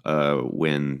Liverpool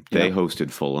when they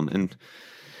hosted Fulham, and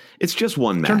it's just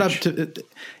one match. It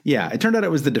turned out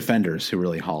it was the defenders who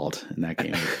really hauled in that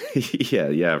game.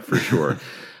 yeah, for sure.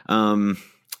 I'm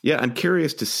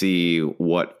curious to see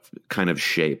what kind of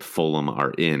shape Fulham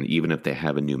are in, even if they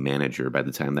have a new manager by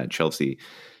the time that Chelsea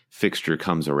fixture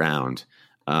comes around.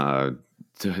 Do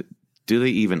they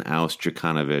even oust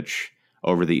Djukanovic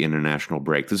over the international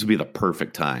break? This would be the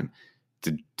perfect time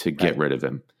to get rid of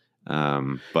him.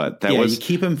 But that was, you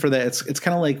keep him for that. It's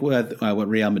kind of like what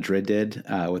Real Madrid did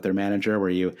with their manager, where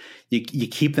you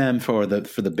keep them for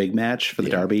the big match, for the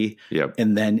derby. Yep.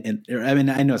 And then, I mean,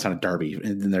 I know it's not a derby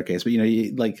in their case, but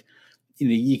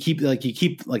you keep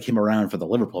him around for the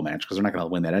Liverpool match because they're not going to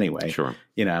win that anyway. Sure.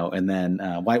 And then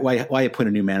why put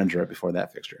a new manager up before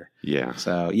that fixture? Yeah.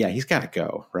 So he's got to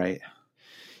go, right?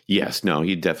 Yes, no,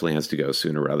 he definitely has to go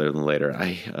sooner rather than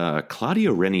later.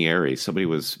 Claudio Ranieri, somebody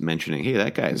was mentioning, hey,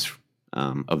 that guy's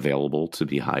available to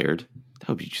be hired. That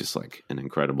would be just like an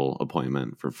incredible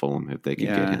appointment for Fulham if they could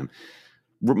get him.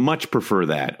 Much prefer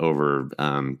that over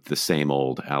the same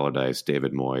old Allardyce,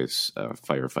 David Moyes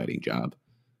firefighting job.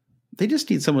 They just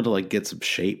need someone to like get some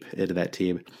shape into that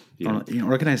team,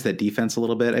 organize that defense a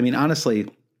little bit. I mean, honestly,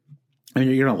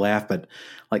 you're going to laugh, but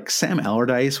like Sam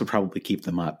Allardyce would probably keep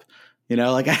them up. I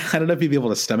don't know if you'd be able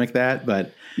to stomach that,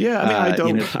 but I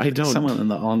don't. Someone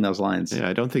along those lines. Yeah,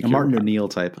 I don't think a Martin O'Neill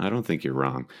type. I don't think you're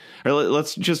wrong. All right,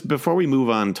 let's just before we move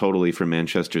on totally from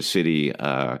Manchester City,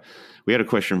 we had a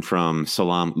question from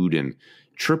Salam Udin.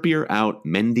 Trippier out,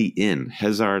 Mendy in,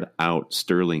 Hazard out,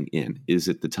 Sterling in. Is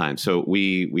it the time? So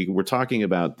we were talking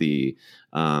about the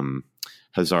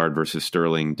Hazard versus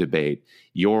Sterling debate.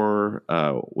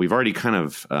 We've already kind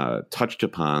of touched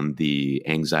upon the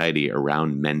anxiety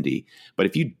around Mendy, but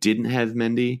if you didn't have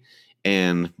Mendy,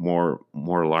 and more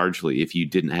largely, if you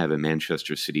didn't have a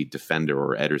Manchester City defender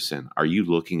or Ederson, are you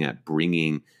looking at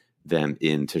bringing them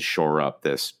in to shore up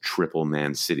this triple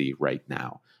Man City right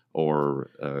now,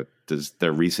 or does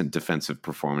their recent defensive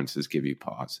performances give you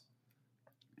pause?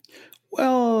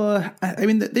 Well, I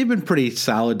mean, they've been pretty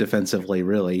solid defensively,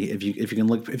 really. If you can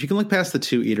look past the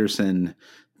 2 Ederson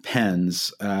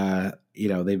pens, they haven't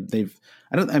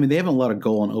a lot of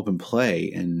goal and open play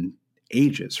in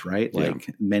ages, right?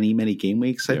 Like many game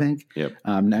weeks, I think. Yep.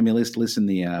 At least in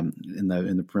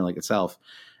the Premier League itself.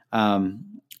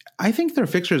 I think their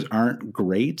fixtures aren't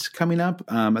great coming up.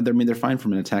 They're fine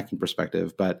from an attacking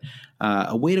perspective, but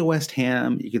away to West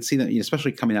Ham, you can see that,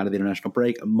 especially coming out of the international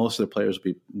break, most of the players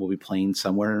will be playing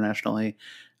somewhere internationally.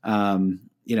 Home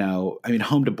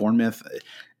to Bournemouth,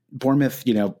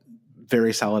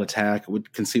 very solid attack,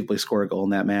 would conceivably score a goal in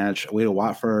that match. Away to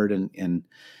Watford in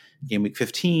game week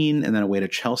 15, and then away to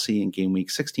Chelsea in game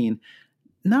week 16.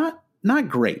 Not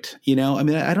great,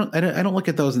 I don't look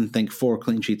at those and think 4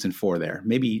 clean sheets and 4 there.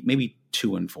 Maybe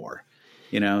 2 and 4,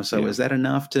 So is that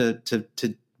enough to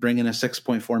bring in a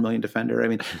 6.4 million defender? I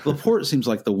mean, Laporte seems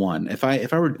like the one. If I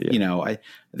were, I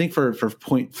think for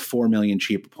 0.4 million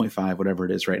cheap, 0.5, whatever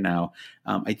it is right now,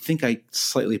 I think I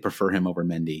slightly prefer him over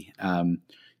Mendy.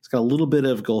 He's got a little bit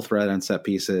of goal threat on set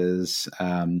pieces.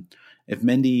 If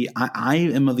Mendy, I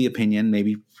am of the opinion,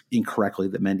 maybe incorrectly,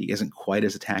 that Mendy isn't quite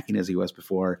as attacking as he was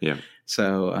before. Yeah.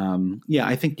 So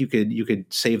I think you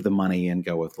could save the money and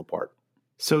go with Laporte.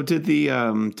 So did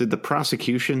the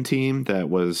prosecution team that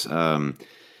was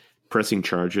pressing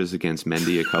charges against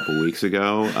Mendy a couple weeks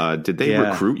ago, did they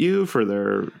recruit you for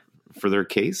their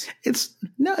case? It's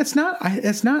not.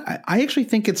 I actually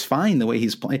think it's fine the way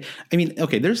he's playing. I mean,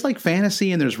 okay, there's like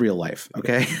fantasy and there's real life.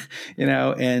 Okay.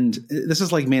 And this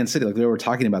is like Man City. Like they were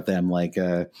talking about them, like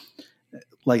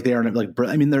they are like,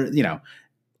 I mean,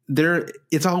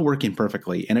 it's all working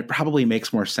perfectly. And it probably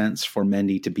makes more sense for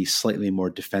Mendy to be slightly more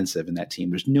defensive in that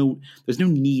team. There's no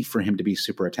need for him to be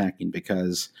super attacking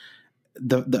because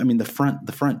the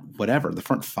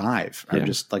front five are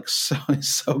just like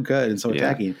so good and so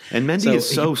attacking. And Mendy is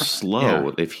so slow.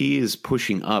 Yeah. If he is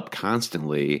pushing up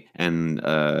constantly and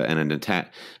an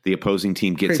attack, the opposing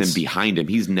team gets him behind him,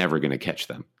 he's never going to catch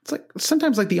them. It's like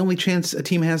sometimes like the only chance a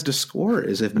team has to score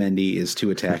is if Mendy is too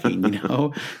attacking,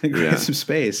 and create some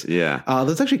space. Yeah.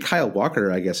 There's actually Kyle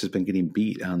Walker, I guess, has been getting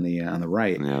beat on the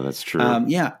right. Yeah, that's true.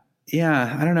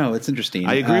 Yeah, I don't know. It's interesting.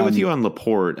 I agree with you on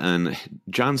Laporte, and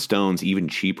John Stone's even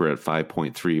cheaper at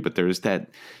 5.3, but there's that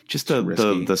just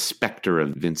the specter of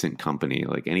Vincent Kompany.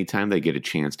 Like anytime they get a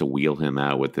chance to wheel him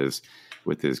out with his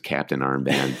captain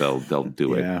armband, they'll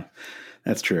do it. Yeah,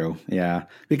 that's true. Yeah,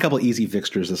 be a couple easy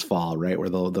fixtures this fall, right, where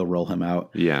they'll roll him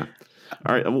out. Yeah.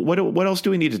 All right. What else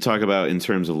do we need to talk about in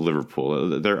terms of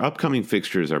Liverpool? Their upcoming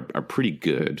fixtures are pretty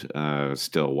good.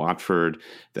 Still Watford.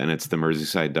 Then it's the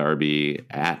Merseyside derby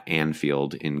at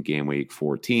Anfield in game week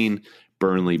 14.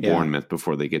 Burnley, Bournemouth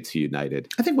before they get to United.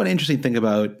 I think one interesting thing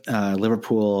about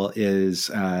Liverpool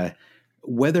is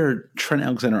whether Trent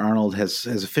Alexander-Arnold has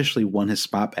officially won his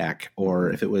spot back,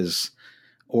 or if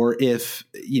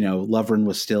Lovren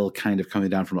was still kind of coming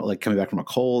back from a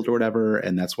cold or whatever,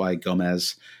 and that's why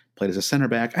Gomez played as a center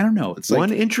back. I don't know. It's like,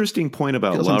 one interesting point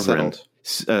about Lovren,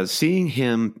 seeing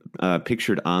him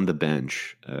pictured on the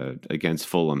bench against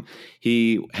Fulham,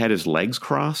 he had his legs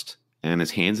crossed and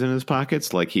his hands in his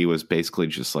pockets, like he was basically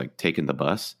just like taking the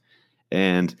bus.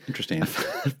 And interesting. I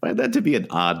find that to be an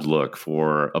odd look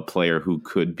for a player who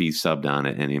could be subbed on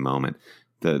at any moment.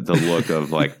 The look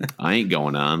of like, I ain't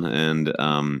going on,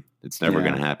 and it's never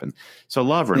going to happen. So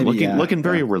Lovren looking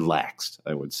very relaxed,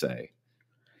 I would say.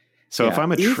 So if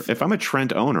I'm a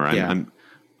Trent owner,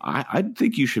 I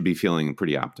think you should be feeling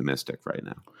pretty optimistic right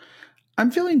now.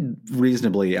 I'm feeling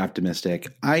reasonably optimistic.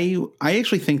 I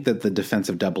actually think that the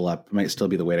defensive double up might still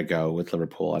be the way to go with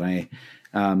Liverpool, and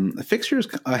the fixtures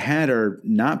ahead are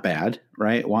not bad,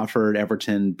 right? Watford,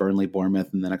 Everton, Burnley,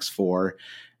 Bournemouth in the next 4.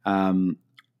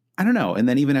 I don't know, and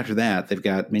then even after that, they've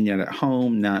got Man United at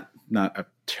home, not a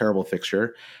terrible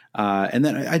fixture. And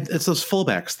then it's those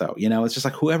fullbacks, though. It's just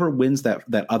like whoever wins that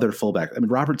other fullback. I mean,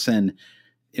 Robertson,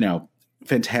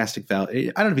 fantastic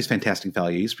value. I don't know if he's fantastic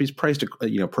value. He's priced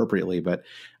appropriately, but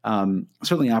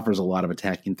certainly offers a lot of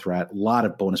attacking threat, a lot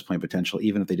of bonus point potential,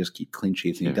 even if they just keep clean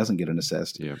sheets and he doesn't get an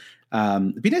assist. Yeah.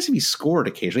 It'd be nice if he scored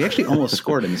occasionally. He actually almost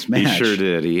scored in this match. He sure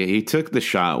did. He took the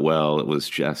shot well. It was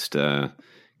just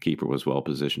keeper was well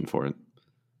positioned for it.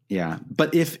 Yeah,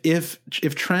 but if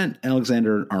Trent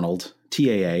Alexander-Arnold,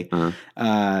 TAA,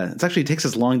 it takes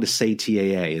as long to say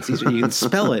TAA. It's easier. You can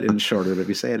spell it in shorter, but if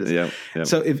you say it, it's Yep.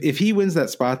 So if he wins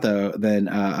that spot, though, then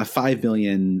a $5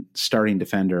 million starting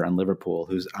defender on Liverpool,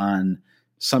 who's on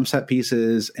some set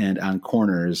pieces and on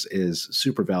corners, is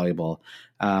super valuable.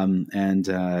 I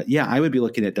would be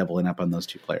looking at doubling up on those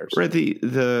two players. Right.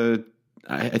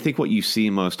 I think what you see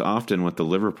most often with the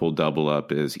Liverpool double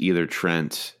up is either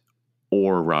Trent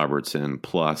or Robertson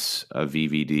plus a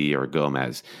VVD or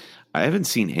Gomez. I haven't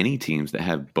seen any teams that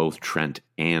have both Trent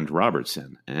and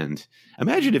Robertson. And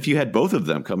imagine if you had both of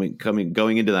them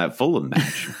going into that Fulham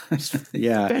match.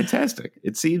 Yeah. Fantastic.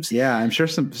 It seems. Yeah, I'm sure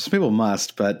some people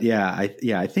must, but I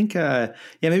think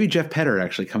maybe Jeff Petter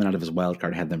actually coming out of his wild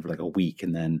card had them for like a week,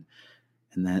 and then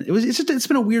it's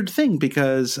been a weird thing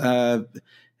because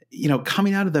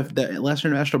coming out of the last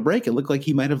international break, it looked like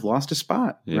he might have lost a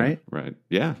spot, right? Right.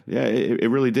 Yeah. Yeah, it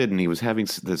really did. And he was having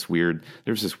there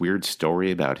was this weird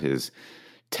story about his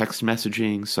text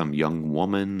messaging some young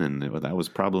woman, and that was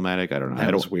problematic. I don't know.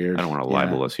 That was weird. I don't want to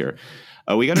libel us here.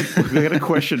 We got a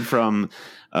question from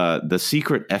the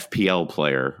secret FPL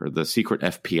player, or the secret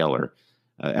FPLer.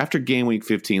 After game week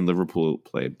 15, Liverpool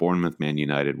played Bournemouth, Man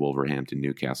United, Wolverhampton,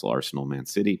 Newcastle, Arsenal, Man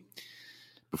City.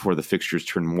 Before the fixtures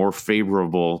turn more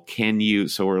favorable,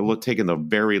 so we're taking the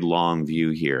very long view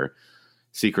here.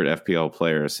 Secret FPL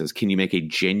player says, can you make a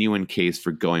genuine case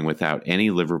for going without any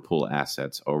Liverpool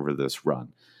assets over this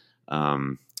run?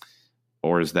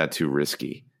 Or is that too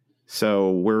risky?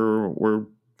 So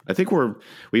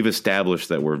we've established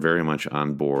that we're very much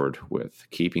on board with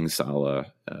keeping Salah.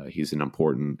 He's an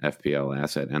important FPL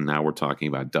asset. And now we're talking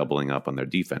about doubling up on their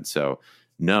defense. So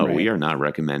no, We are not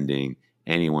recommending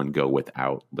anyone go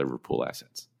without Liverpool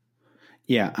assets.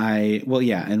 Yeah,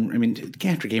 and I mean,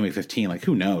 after game week 15, like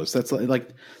who knows? That's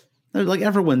like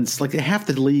everyone's like half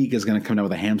the league is going to come down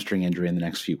with a hamstring injury in the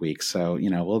next few weeks. So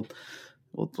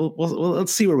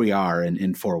let's see where we are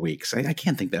in 4 weeks. I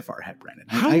can't think that far ahead, Brandon.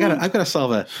 I've got to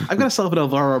solve an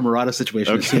Alvaro Morata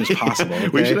situation as soon as possible. Okay?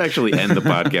 We should actually end the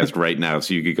podcast right now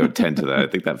so you could go tend to that. I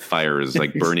think that fire is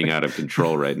like burning out of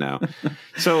control right now.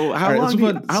 So how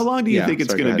long do you think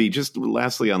it's going to be? Just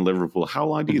lastly on Liverpool, how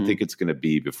long do you think it's going to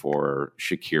be before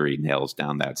Shaqiri nails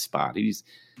down that spot?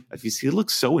 He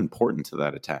looks so important to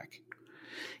that attack.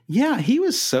 Yeah, he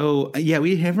was so. Yeah,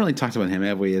 we haven't really talked about him,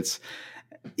 have we?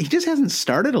 He just hasn't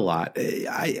started a lot.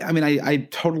 I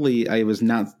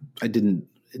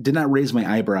did not raise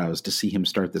my eyebrows to see him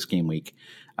start this game week.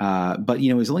 But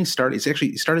he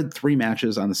started 3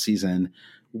 matches on the season.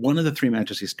 One of the 3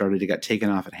 matches he started, he got taken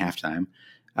off at halftime.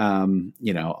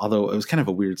 Although it was kind of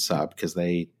a weird sub because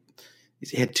he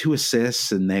had 2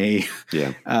 assists and they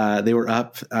were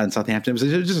up in Southampton. It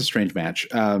was just a strange match.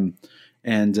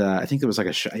 And I think there was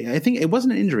I think it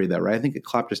wasn't an injury though, right? I think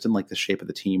Klopp just didn't like the shape of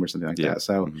the team or something like that.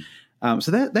 So, so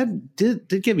that did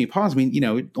give me pause. I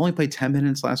mean, only played 10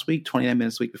 minutes last week, 29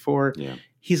 minutes the week before. Yeah.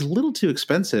 He's a little too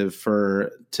expensive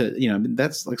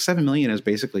that's like $7 million is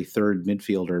basically third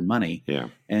midfielder money. Yeah.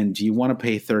 And do you want to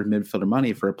pay third midfielder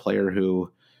money for a player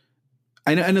who,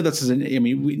 I know that's,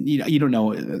 you don't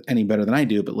know any better than I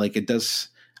do, but I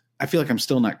feel like I'm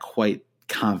still not quite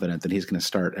confident that he's going to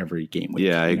start every game. I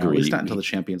agree. At least not until the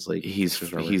Champions League.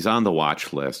 He's on the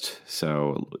watch list,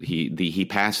 so he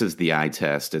passes the eye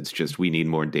test. It's just we need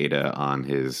more data on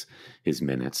his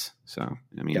minutes. So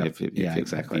if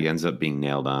he ends up being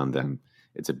nailed on, then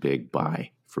it's a big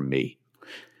buy for me.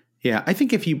 Yeah, I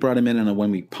think if you brought him in on a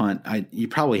 1 week punt, you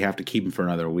probably have to keep him for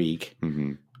another week.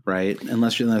 Mm-hmm. Right,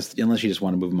 unless you just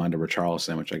want to move him on to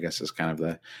Richarlison, which I guess is kind of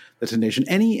the temptation.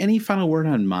 Any final word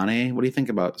on Mane? What do you think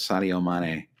about Sadio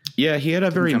Mane? Yeah, he had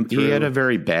a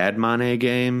very bad Mane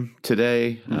game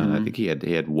today. I think he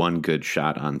had one good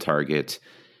shot on target,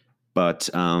 but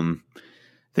I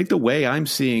think the way I'm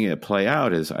seeing it play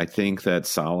out is I think that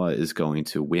Salah is going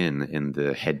to win in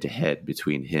the head to head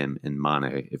between him and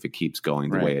Mane if it keeps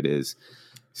going the way it is.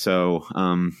 So.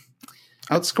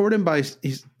 Outscored him by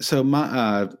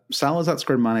Salah's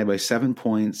outscored Mane by 7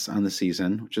 points on the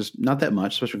season, which is not that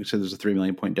much, especially considering there's a 3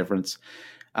 million point difference.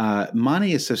 Mane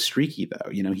is so streaky though.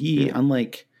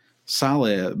 Unlike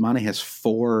Salah, Mane has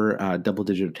 4 double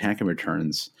digit attacking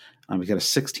returns. He's got a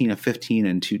 16, a 15,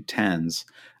 and 2 10s.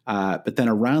 But then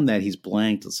around that, he's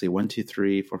blanked. Let's see, 1, 2,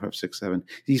 3, 4, 5, 6, 7.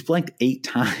 He's blanked 8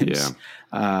 times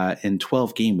in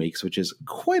 12 game weeks, which is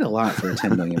quite a lot for a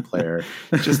 10 million player.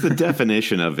 Just the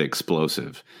definition of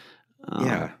explosive.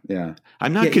 Yeah.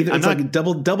 I'm not. It's like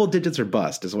double digits or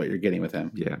bust is what you're getting with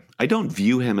him. Yeah, I don't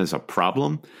view him as a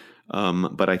problem,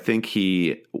 but I think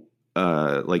he.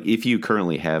 If you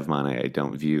currently have Mane, I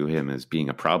don't view him as being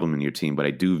a problem in your team, but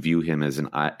I do view him as an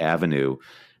avenue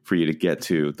for you to get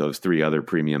to those 3 other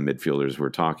premium midfielders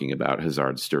we're talking about,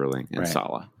 Hazard, Sterling, and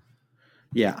Salah.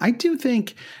 Yeah, I do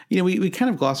think, we kind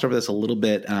of glossed over this a little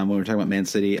bit when we were talking about Man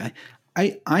City.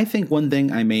 I think one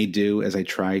thing I may do as I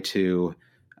try to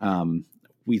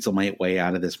weasel my way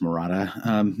out of this Morata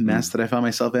mess that I found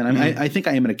myself in. I think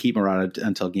I am going to keep Morata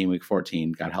until game week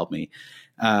 14, God help me.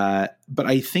 But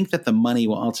I think that the money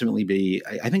will ultimately be,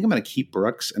 I think I'm going to keep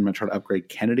Brooks and I'm going to try to upgrade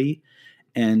Kennedy.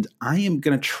 And I am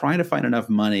going to try to find enough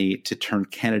money to turn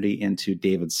Kennedy into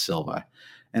David Silva.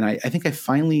 And I think I've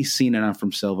finally seen enough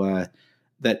from Silva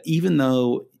that even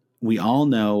though we all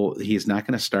know he's not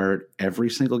going to start every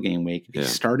single game week, he's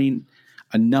starting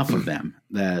enough of them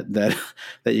that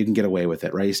you can get away with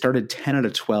it, right? He started 10 out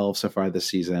of 12 so far this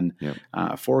season,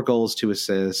 4 goals, 2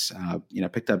 assists,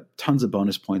 picked up tons of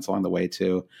bonus points along the way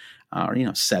too,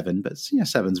 7, but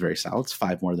 7's very solid. It's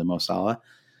 5 more than Mo Salah.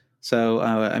 So,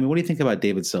 what do you think about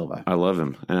David Silva? I love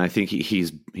him, and I think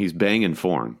he's banging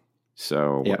form.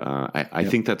 So I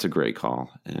think that's a great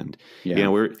call. And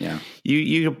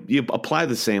you apply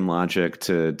the same logic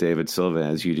to David Silva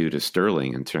as you do to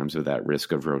Sterling in terms of that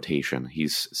risk of rotation.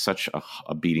 He's such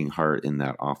a beating heart in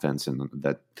that offense and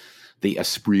that the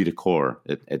esprit de corps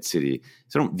at City.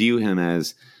 So I don't view him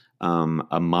as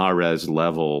a Mahrez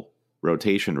level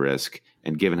rotation risk.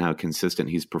 And given how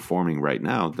consistent he's performing right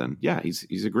now, then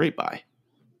he's a great buy.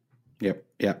 Yep.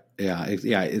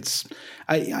 It's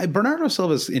Bernardo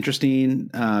Silva is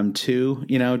interesting too.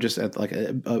 Just at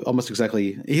almost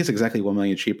exactly, he's exactly 1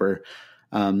 million cheaper.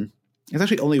 He's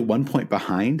actually only 1 point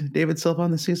behind David Silva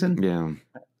on the season. Yeah,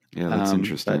 that's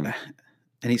interesting.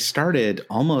 And he started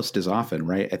almost as often,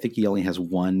 right? I think he only has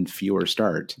 1 fewer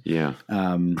start. Yeah.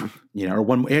 Or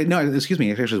one. No, excuse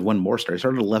me. Actually, has 1 more start. He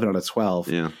started 11 out of 12.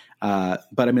 Yeah.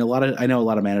 But I know a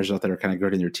lot of managers out there are kind of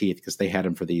gritting their teeth because they had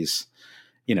him for these.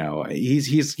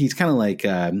 He's kind of like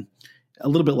a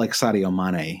little bit like Sadio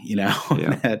Mane,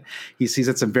 that he's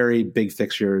had some very big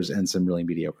fixtures and some really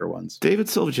mediocre ones. David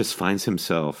Silva just finds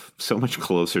himself so much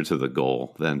closer to the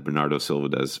goal than Bernardo Silva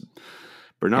does.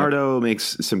 Bernardo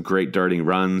makes some great darting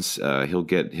runs. He'll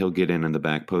get in the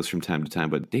back post from time to time,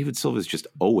 but David Silva is just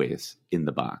always in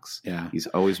the box. Yeah, he's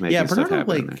always making stuff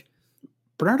happen.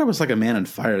 Bernardo was like a man on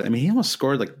fire. I mean, he almost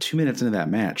scored like 2 minutes into that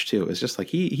match too. It's just like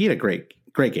he had a great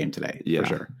game today, for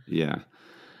sure. Yeah.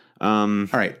 All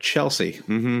right, Chelsea.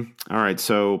 Mm-hmm. All right,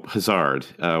 so Hazard.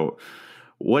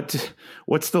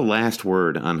 What's the last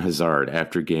word on Hazard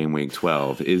after game week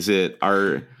 12? Is it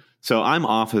our? So I'm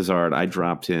off Hazard. I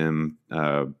dropped him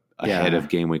ahead of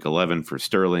game week 11 for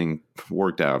Sterling.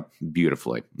 Worked out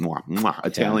beautifully. Mwah, mwah,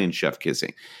 Italian chef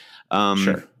kissing.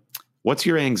 Sure. What's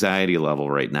your anxiety level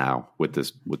right now with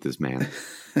this man?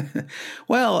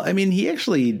 Well, I mean, he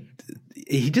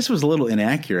just was a little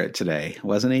inaccurate today,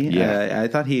 wasn't he? Yeah. I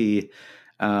thought he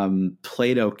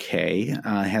played okay,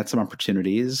 had some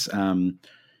opportunities.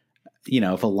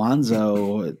 If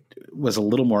Alonso was a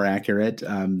little more accurate,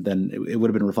 then it would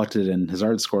have been reflected in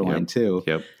Hazard's scoreline too.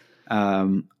 Yep.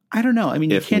 I don't know. I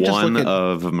mean, if you can't just look at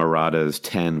of Morata's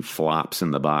 10 flops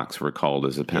in the box were called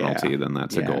as a penalty, then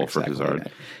that's a goal for Hazard.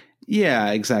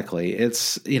 Yeah, exactly.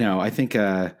 It's, I think,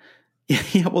 well,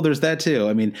 there's that too.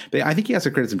 I mean, but I think he has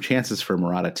to create some chances for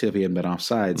Morata too if he hadn't been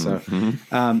offside. So,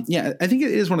 I think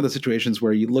it is one of those situations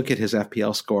where you look at his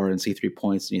FPL score and see 3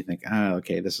 points and you think,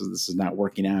 okay, this is not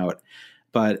working out.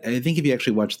 But I think if you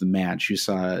actually watch the match, you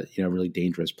saw, a really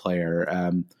dangerous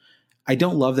player. I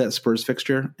don't love that Spurs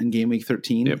fixture in game week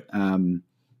 13. Yep. I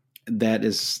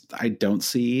don't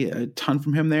see a ton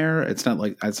from him there. It's not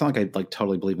like I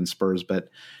totally believe in Spurs, but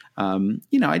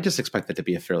I just expect that to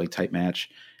be a fairly tight match.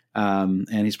 And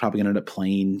he's probably going to end up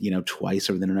playing, twice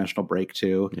over the international break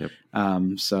too. Yep.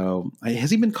 So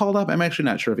has he been called up? I'm actually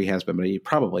not sure if he has been, but he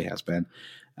probably has been.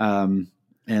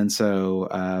 And so,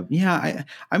 I'm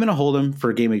going to hold him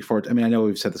for game week 14. I mean, I know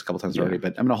we've said this a couple times already,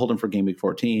 but I'm going to hold him for game week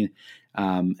 14.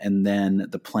 And then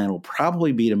the plan will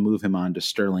probably be to move him on to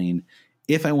Sterling.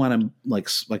 If I want to like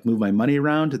move my money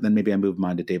around, then maybe I move him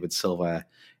on to David Silva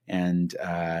and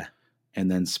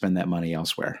then spend that money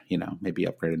elsewhere, maybe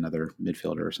upgrade another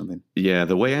midfielder or something. Yeah,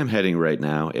 the way I'm heading right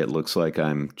now, it looks like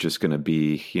I'm just going to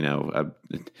be,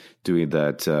 doing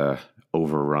that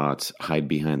overwrought hide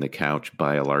behind the couch,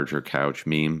 buy a larger couch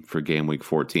meme for game week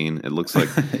 14. It looks like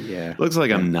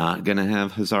I'm not going to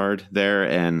have Hazard there,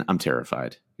 and I'm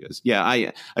terrified because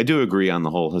I do agree on the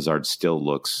whole. Hazard still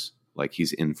looks like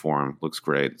he's in form, looks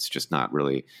great. It's just not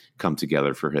really come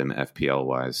together for him FPL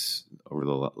wise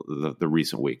over the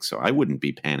recent weeks. So I wouldn't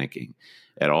be panicking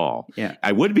at all. Yeah,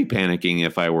 I would be panicking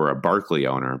if I were a Barkley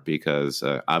owner because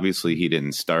obviously he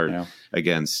didn't start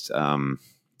against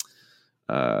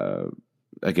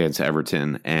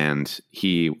Everton, and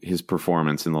his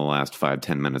performance in the last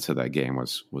 5-10 minutes of that game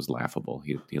was laughable.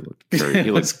 He looked very bad.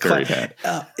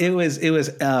 It was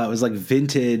like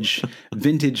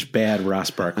vintage bad Ross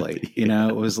Barkley.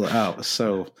 It was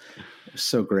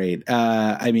so great.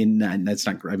 I mean, that's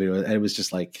not. I mean, it was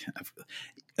just like,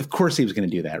 of course he was going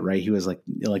to do that, right? He was like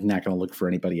not going to look for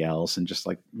anybody else and just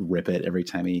like rip it every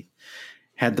time he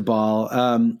had the ball.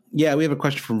 We have a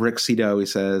question from Rick Cito. He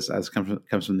says,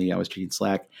 comes from the I Was Cheating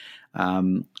Slack,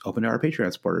 open to our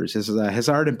Patreon supporters. This is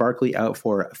Hazard and Barkley out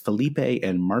for Felipe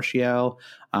and Martial,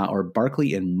 or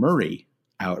Barkley and Murray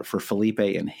out for Felipe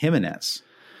and Jimenez.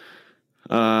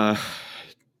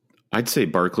 I'd say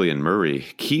Barkley and Murray.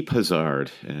 Keep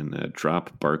Hazard and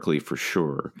drop Barkley for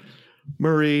sure.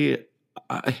 Murray,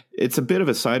 it's a bit of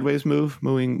a sideways move,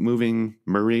 moving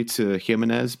Murray to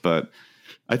Jimenez, but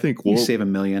I think you save $1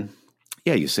 million.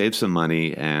 Yeah, you save some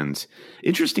money. And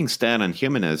interesting stat on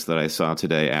Jimenez that I saw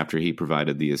today after he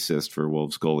provided the assist for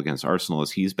Wolves' goal against Arsenal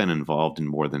is he's been involved in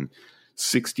more than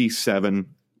 67,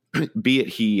 be it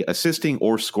he assisting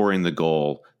or scoring the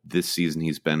goal this season.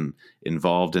 He's been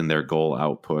involved in their goal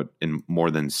output in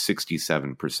more than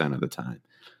 67% of the time.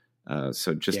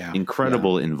 So just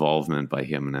incredible involvement by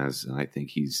Jimenez. And I think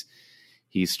he's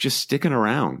just sticking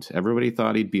around. Everybody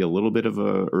thought he'd be a little bit of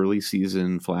a early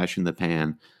season flash in the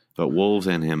pan, but Wolves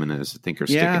and Jimenez, I think, are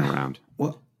sticking around.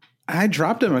 Well, I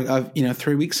dropped him,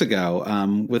 3 weeks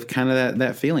ago with kind of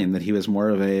that feeling that he was more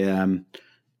of a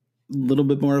little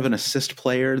bit more of an assist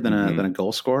player than a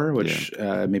goal scorer, which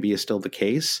maybe is still the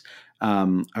case.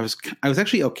 I was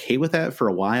actually okay with that for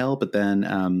a while, but then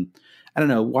I don't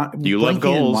know. You love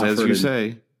goals, as you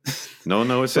say.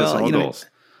 No, it says all goals.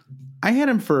 I had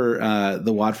him for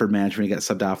the Watford match when he got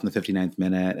subbed off in the 59th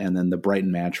minute, and then the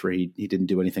Brighton match where he didn't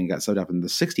do anything, got subbed off in the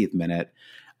 60th minute.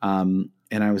 And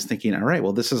I was thinking, all right,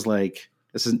 well, this is like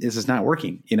this is not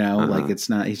working, like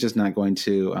he's just not going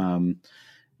to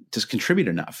just contribute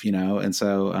enough, and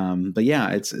so, but yeah,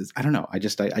 it's I don't know. I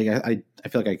feel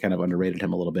like I kind of underrated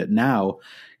him a little bit. Now,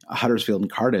 Huddersfield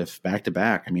and Cardiff back to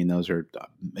back. I mean, those are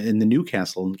in the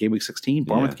Newcastle in game week 16,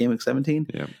 Bournemouth game week 17.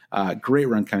 Yeah. Great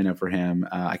run coming up for him.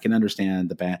 I can understand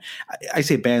the I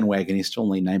say bandwagon. He's still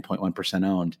only 9.1%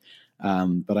 owned.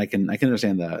 But I can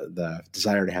understand the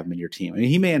desire to have him in your team. I mean,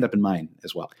 he may end up in mine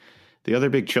as well. The other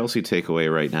big Chelsea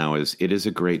takeaway right now is it is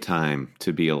a great time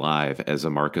to be alive as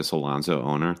a Marcos Alonso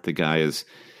owner. The guy is,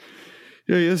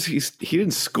 he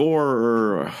didn't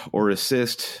score or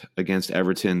assist against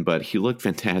Everton, but he looked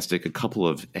fantastic. A couple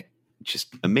of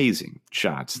just amazing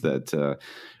shots that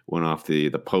went off the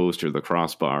post or the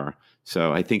crossbar.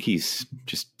 So I think he's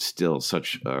just still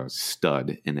such a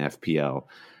stud in FPL.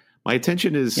 My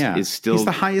attention is still. He's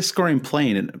the highest scoring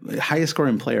player in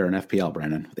FPL,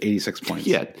 Brandon, with 86 points.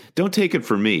 Yeah, don't take it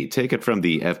from me. Take it from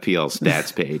the FPL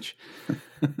stats page.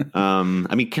 I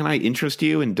mean, can I interest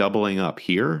you in doubling up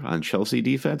here on Chelsea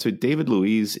defense? So David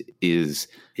Luiz is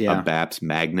a BAPS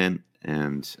magnet,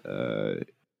 and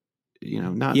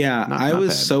not. Yeah, I was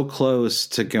bad. so close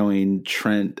to going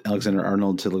Trent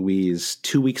Alexander-Arnold to Luiz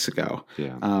 2 weeks ago.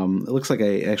 Yeah, it looks like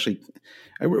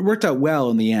it worked out well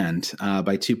in the end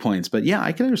by 2 points. But yeah,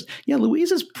 I can understand. Yeah,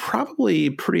 Luiz is probably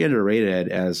pretty underrated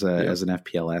as an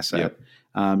FPL asset.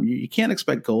 Yep. You can't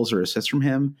expect goals or assists from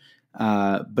him.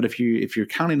 But if you're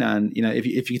counting on,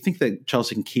 if you think that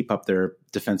Chelsea can keep up their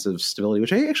defensive stability,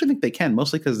 which I actually think they can,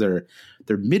 mostly because their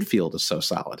midfield is so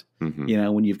solid.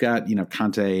 Mm-hmm. When you've got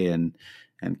Conte and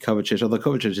Kovacic, although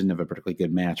Kovacic didn't have a particularly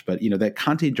good match, but that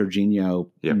Conte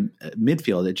Jorginho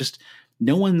midfield, it just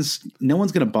no one's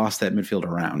going to boss that midfield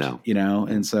around. No.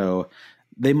 And so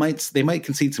they might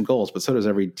concede some goals, but so does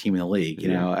every team in the league.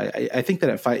 I think that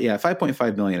at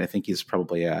 5.5 million, I think he's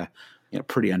probably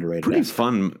pretty underrated. Pretty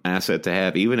fun asset to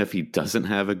have, even if he doesn't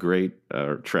have a great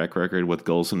track record with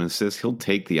goals and assists. He'll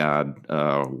take the odd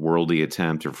worldy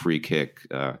attempt or free kick.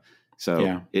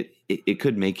 It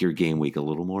could make your game week a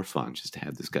little more fun just to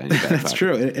have this guy in your back That's pocket.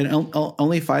 true. And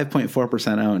only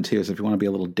 5.4% owned too. So if you want to be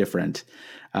a little different,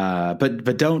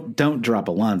 but don't drop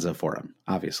Alonso for him.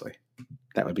 Obviously,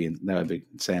 that would be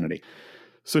insanity.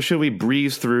 So should we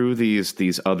breeze through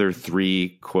these other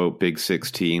three, quote, big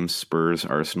six teams, Spurs,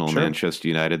 Arsenal, Sure. Manchester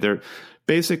United? They're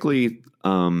basically,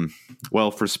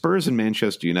 for Spurs and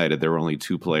Manchester United, there are only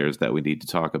two players that we need to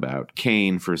talk about.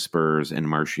 Kane for Spurs and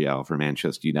Martial for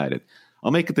Manchester United.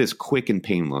 I'll make this quick and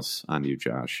painless on you,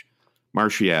 Josh.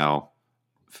 Martial,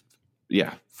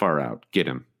 far out. Get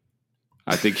him.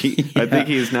 I think he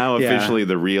is now officially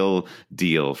the real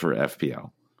deal for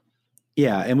FPL.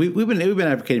 Yeah, and we've been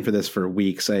advocating for this for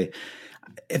weeks. If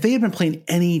they had been playing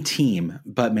any team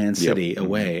but Man City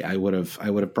away, I would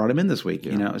have brought him in this week.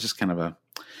 Yeah. It's just kind of a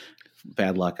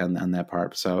bad luck on that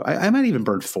part. So I might even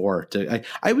burn 4.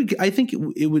 I think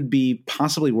it would be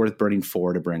possibly worth burning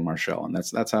 4 to bring Martial, and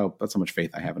that's how much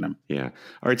faith I have in him. Yeah.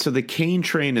 All right. So the Kane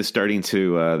train is starting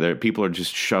to. People are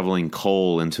just shoveling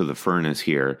coal into the furnace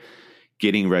here.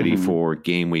 Getting ready for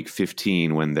game week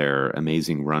 15 when their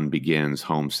amazing run begins,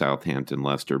 home Southampton,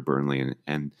 Leicester, Burnley,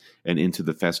 and into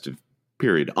the festive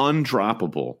period.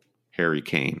 Undroppable Harry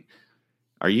Kane.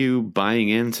 Are you buying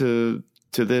into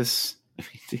this? I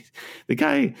mean, the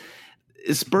guy,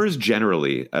 Spurs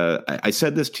generally, I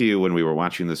said this to you when we were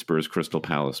watching the Spurs Crystal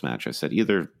Palace match. I said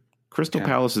either Crystal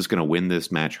Palace is going to win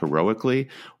this match heroically,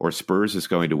 or Spurs is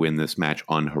going to win this match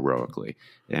unheroically.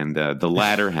 And the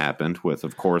latter happened with,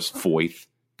 of course, Foyth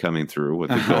coming through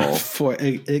with the goal.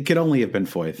 It could only have been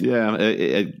Foyth.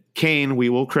 Yeah. Kane, we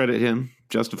will credit him,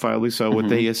 justifiably so, with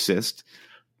the assist.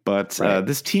 But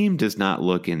this team does not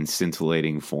look in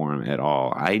scintillating form at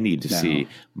all. I need to see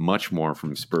much more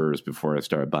from Spurs before I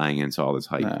start buying into all this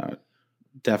hype.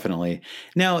 Definitely.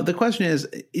 Now, the question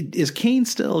is Kane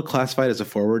still classified as a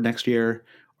forward next year?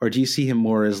 Or do you see him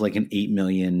more as like an 8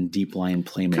 million deep line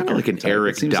playmaker? Kind of like an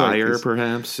Eric Dyer,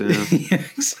 perhaps. Yeah,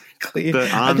 exactly.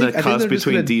 On the cusp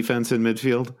between defense and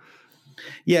midfield.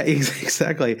 Yeah,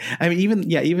 exactly. I mean,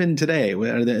 even today,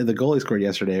 the goal he scored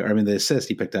yesterday, the assist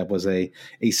he picked up was a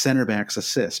center back's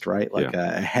assist, right? Like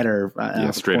a header.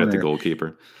 Straight at the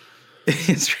goalkeeper.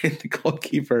 Straight at the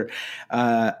goalkeeper.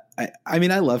 I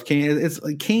love Kane. It's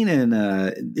like Kane and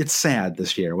it's sad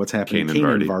this year. What's happening? Kane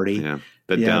and Vardy. Yeah.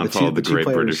 The downfall of the great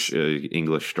British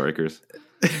English strikers.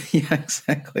 Yeah,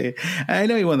 exactly. I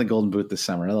know he won the Golden Boot this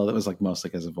summer, although that was like mostly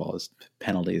because of all his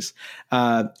penalties.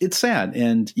 It's sad.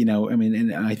 And,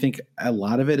 and I think a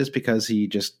lot of it is because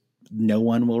no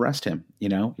one will rest him.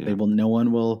 No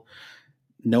one will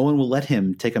let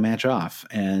him take a match off.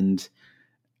 And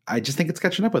I just think it's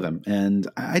catching up with him, and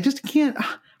I just can't.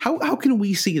 How can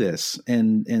we see this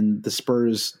and the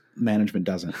Spurs management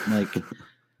doesn't like?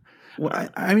 Well,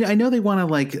 I mean, I know they want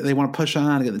to push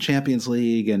on and get the Champions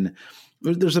League, and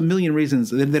there's a million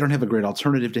reasons. They don't have a great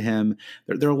alternative to him.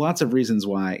 There are lots of reasons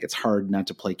why it's hard not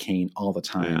to play Kane all the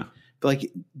time. Yeah. But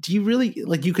like, do you really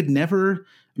like? You could never.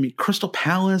 I mean, Crystal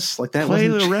Palace, like that. Play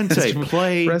Llorente.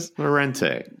 Play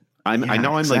Llorente. I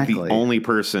know I'm exactly. like the only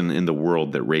person in the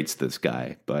world that rates this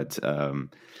guy, but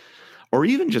or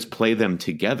even just play them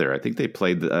together. I think they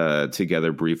played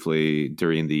together briefly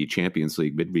during the Champions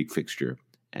League midweek fixture,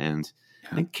 and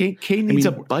I think Kane needs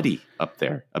a buddy up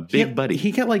there, a big buddy.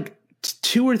 He got like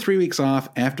 2 or 3 weeks off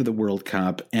after the World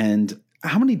Cup, and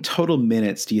how many total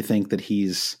minutes do you think that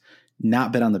he's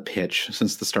not been on the pitch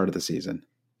since the start of the season?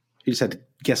 You just had to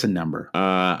guess a number.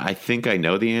 I think I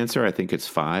know the answer. I think it's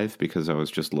 5 because I was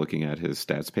just looking at his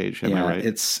stats page. Am I right?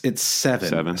 It's 7.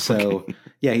 7. So okay.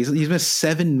 Yeah, he's missed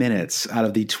 7 minutes out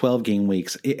of the 12 game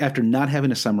weeks after not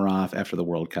having a summer off after the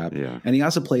World Cup. Yeah. And he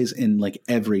also plays in like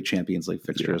every Champions League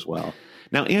fixture as well.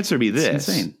 Now answer me this. It's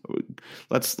insane.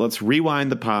 Let's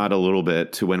rewind the pod a little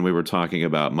bit to when we were talking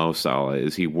about Mo Salah.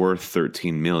 Is he worth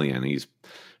 13 million? He's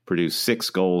produced 6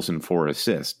 goals and 4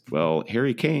 assists. Well,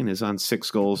 Harry Kane is on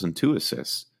 6 goals and 2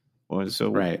 assists. So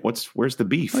right. Where's the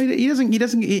beef? Well, he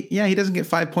doesn't get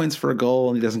 5 points for a goal,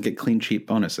 and he doesn't get clean sheet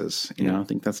bonuses. You know, I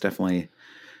think that's definitely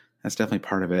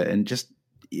part of it. And just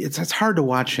it's hard to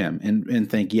watch him and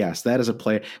think, yes, that is a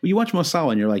player. When you watch Mo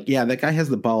Salah and you're like, yeah, that guy has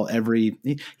the ball he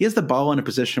has the ball in a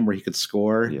position where he could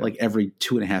score like every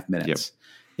 2.5 minutes.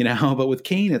 Yep. You know, but with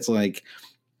Kane, it's like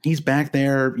he's back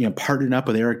there, you know, partnering up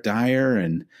with Eric Dyer,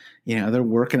 and you know they're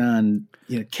working on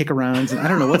kick arounds, and I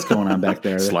don't know what's going on back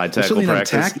there. Slide tackle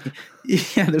practice.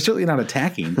 Yeah, they're certainly not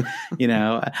attacking. You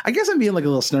know, I guess I'm being like a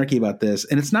little snarky about this,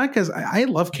 and it's not because I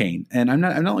love Kane, and I'm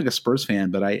not like a Spurs fan,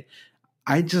 but I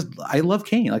love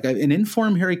Kane. Like an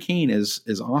informed Harry Kane is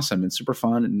awesome and super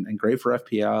fun and great for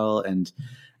FPL, and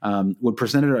would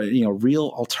present a real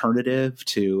alternative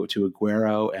to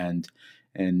Aguero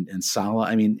and Salah.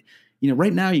 I mean,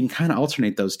 right now you can kind of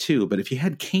alternate those two, but if you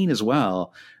had Kane as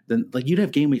well, then like you'd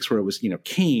have game weeks where it was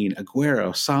Kane,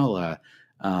 Aguero, Salah,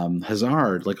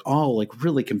 Hazard, like all like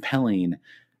really compelling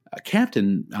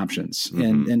captain options,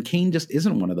 and Kane just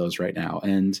isn't one of those right now.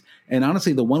 And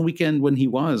honestly, the one weekend when he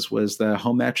was the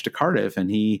home match to Cardiff,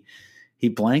 and he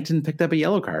blanked and picked up a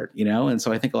yellow card, and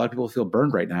so I think a lot of people feel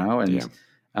burned right now. And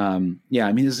I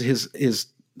mean his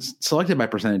selected by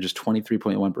percentage is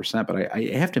 23.1%, but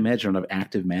I have to imagine of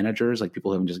active managers, like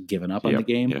people who haven't just given up on the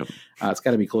game, it's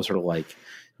got to be closer to like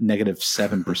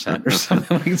 -7% or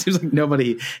something. Like it seems like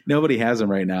nobody has him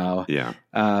right now. Yeah.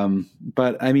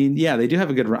 But I mean, they do have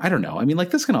a good run. I don't know. I mean,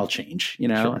 like this can all change,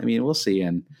 Sure. I mean, we'll see.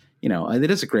 And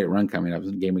it is a great run coming up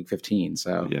in game week 15.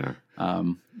 So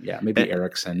maybe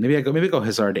Eriksen. Maybe go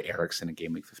Hazard to Eriksen in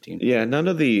game week 15. Yeah, none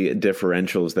of the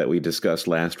differentials that we discussed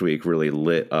last week really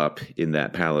lit up in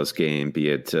that Palace game. Be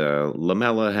it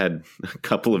Lamela had a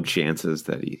couple of chances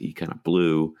that he kind of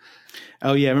blew.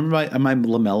 Oh yeah, remember my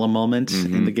Lamela moment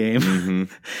in the game? Mm-hmm.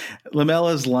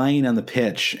 Lamela's lying on the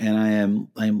pitch, and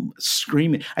I'm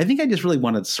screaming. I think I just really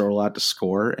wanted Sorloth to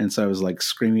score, and so I was like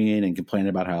screaming and complaining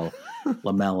about how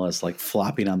Lamela's like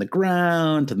flopping on the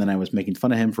ground, and then I was making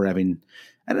fun of him for having.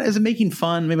 Is it making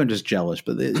fun? Maybe I'm just jealous,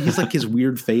 but he's like his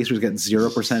weird face where he's got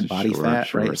 0% body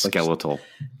fat, right? It's skeletal.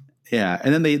 Yeah,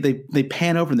 and then they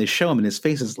pan over and they show him, and his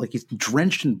face is like he's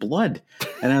drenched in blood.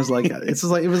 And I was like, it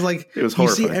was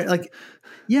horrifying.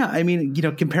 I mean,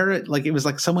 compare it like it was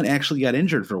like someone actually got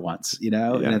injured for once,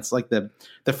 and it's like the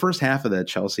first half of the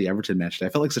Chelsea Everton match. I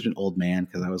felt like such an old man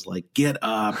because I was like, get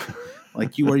up,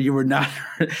 like you were not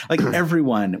like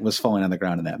everyone was falling on the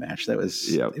ground in that match. That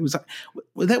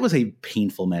was a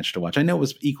painful match to watch. I know it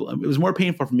was equal. It was more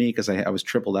painful for me because I was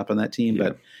tripled up on that team,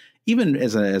 but even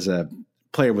as a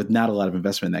player with not a lot of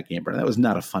investment in that game, Brennan, that was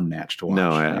not a fun match to watch.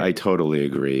 No, I totally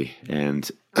agree. And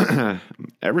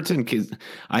Everton,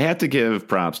 I have to give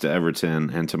props to Everton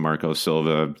and to Marco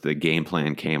Silva. The game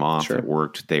plan came off. Sure. It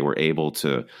worked. They were able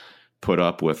to put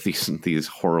up with these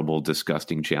horrible,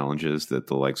 disgusting challenges that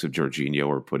the likes of Jorginho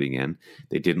were putting in.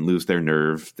 They didn't lose their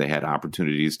nerve. They had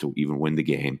opportunities to even win the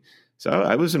game. So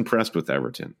I was impressed with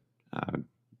Everton,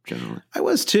 generally. I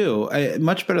was too.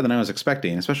 Much better than I was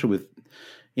expecting, especially with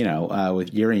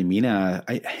with Yerry Mina.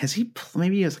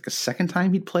 Maybe it's like a second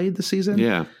time he'd played this season.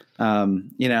 Yeah.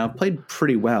 Played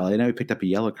pretty well. I know he picked up a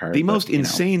yellow card. The most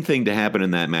insane thing to happen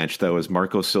in that match, though, is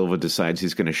Marco Silva decides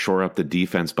he's going to shore up the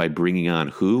defense by bringing on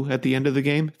who at the end of the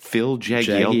game? Phil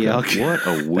Jagielka. What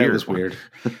a weird That was weird.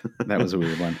 That was a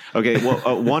weird one. Okay,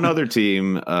 well, one other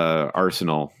team,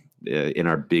 Arsenal, in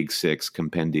our Big Six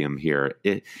compendium here.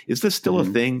 Is this still a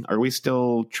thing? Are we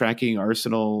still tracking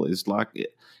Arsenal?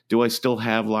 Do I still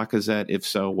have Lacazette? If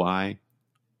so, why?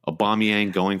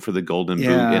 Aubameyang going for the golden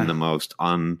boot in the most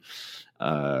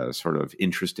sort of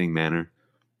interesting manner.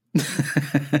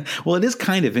 Well, it is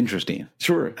kind of interesting.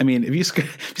 Sure. I mean, if you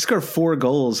score 4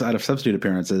 goals out of substitute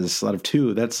appearances, out of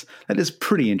 2, that is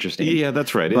pretty interesting. Yeah,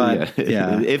 that's right. But,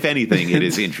 If anything, it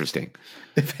is interesting.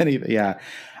 If anything, yeah.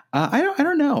 I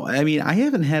don't know. I mean, I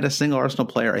haven't had a single Arsenal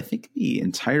player, I think, the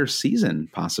entire season,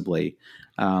 possibly,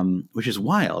 which is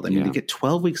wild. I mean, to get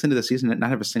 12 weeks into the season and not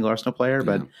have a single Arsenal player,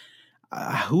 but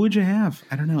who would you have?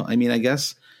 I don't know. I mean, I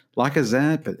guess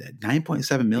Lacazette, but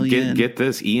 9.7 million. Get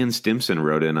this. Ian Stimson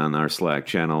wrote in on our Slack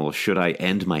channel, should I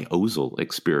end my Ozil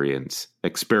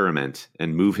experiment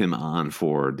and move him on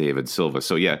for David Silva?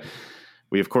 So, yeah,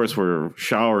 we, of course, were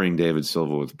showering David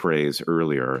Silva with praise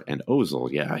earlier. And Ozil,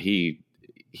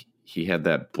 he had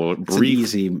that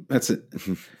brief. That's it.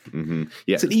 Mm-hmm.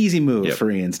 Yeah. It's an easy move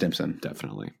for Ian Stimson.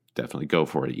 Definitely. Go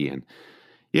for it, Ian.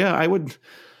 Yeah, I don't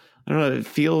know. It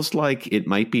feels like it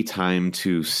might be time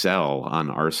to sell on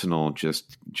Arsenal.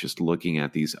 Just looking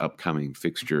at these upcoming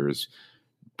fixtures,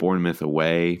 Bournemouth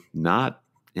away, not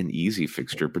an easy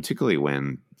fixture, particularly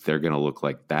when they're going to look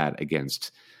like that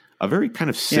against a very kind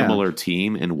of similar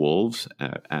team in Wolves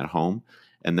at home.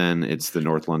 And then it's the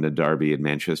North London derby at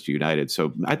Manchester United.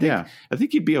 So I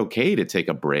think you'd be okay to take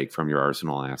a break from your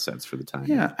Arsenal assets for the time.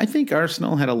 Yeah, I think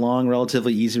Arsenal had a long,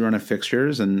 relatively easy run of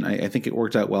fixtures, and I think it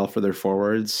worked out well for their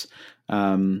forwards.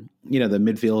 The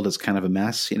midfield is kind of a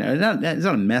mess. It's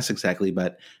not a mess exactly,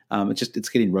 but it's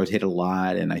getting rotated a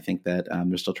lot, and I think that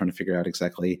they're still trying to figure out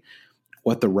exactly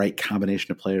what the right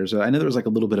combination of players are. I know there was like a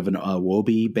little bit of an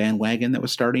Iwobi bandwagon that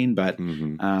was starting, but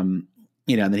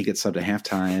and then he gets subbed at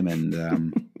halftime, and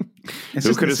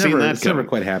who could have seen that? It's never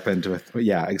quite happened with.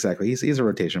 Yeah, exactly. He's a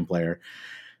rotation player.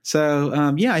 So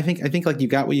I think like you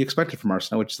got what you expected from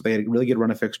Arsenal, which is they had a really good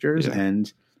run of fixtures,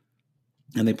 and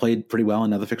they played pretty well.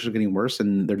 And now the fixtures are getting worse,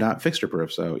 and they're not fixture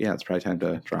proof. So yeah, it's probably time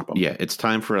to drop them. Yeah, it's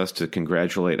time for us to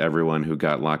congratulate everyone who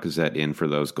got Lacazette in for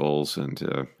those goals,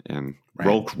 and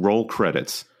roll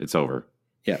credits. It's over.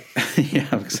 Yeah, yeah,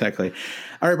 exactly.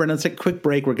 All right, Brendan, let's take a quick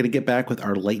break. We're going to get back with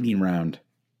our lightning round.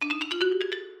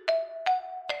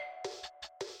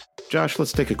 Josh,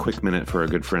 let's take a quick minute for our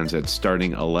good friends at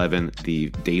Starting 11, the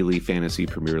daily fantasy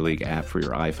Premier League app for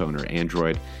your iPhone or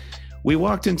Android. We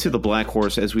walked into the Black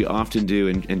Horse, as we often do,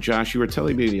 and Josh, you were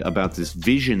telling me about this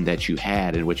vision that you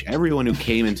had in which everyone who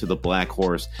came into the Black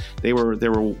Horse, they were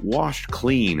washed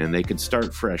clean and they could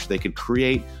start fresh. They could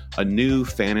create a new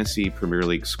fantasy Premier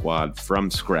League squad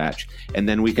from scratch, and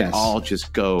then we could all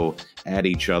just go at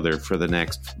each other for the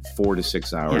next 4 to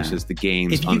 6 hours as the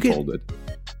games unfolded.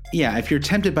 If you're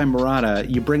tempted by Morata,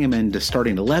 you bring him into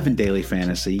Starting 11 daily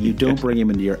fantasy. You don't bring him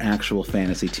into your actual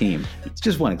fantasy team. It's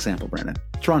just one example, Brandon.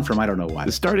 Drawn from I don't know why.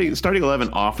 The starting 11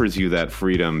 offers you that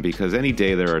freedom because any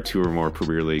day there are 2 or more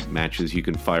Premier League matches, you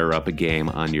can fire up a game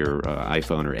on your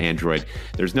iPhone or Android.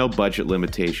 There's no budget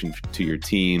limitation to your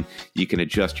team. You can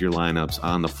adjust your lineups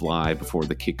on the fly before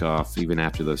the kickoff, even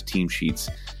after those team sheets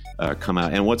come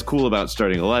out. And what's cool about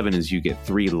Starting 11 is you get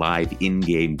 3 live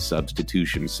in-game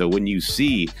substitutions. So when you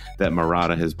see that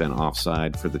Morata has been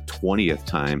offside for the 20th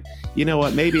time, you know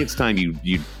what? Maybe it's time you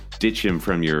ditch him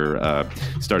from your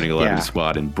Starting 11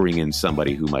 squad and bring in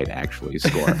somebody who might actually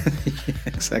score.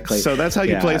 Exactly. So that's how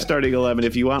you play Starting 11.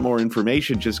 If you want more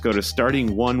information, just go to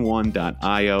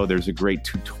starting11.io. There's a great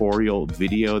tutorial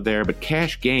video there. But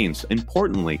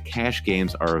importantly, cash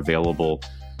games are available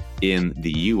in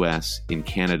the US, in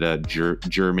Canada,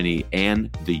 Germany,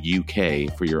 and the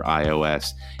UK for your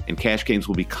iOS. And cash games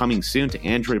will be coming soon to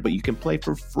Android, but you can play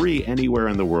for free anywhere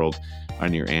in the world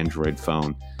on your Android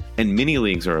phone. And mini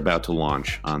leagues are about to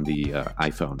launch on the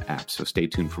iPhone app, so stay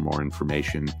tuned for more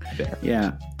information there.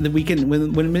 Yeah, when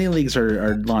mini leagues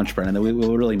are launched, Brandon, we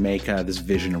will really make this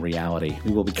vision a reality.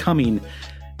 We will be coming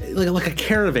like a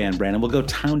caravan, Brandon. We'll go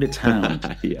town to town.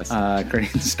 Yes.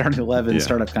 Creating Starting 11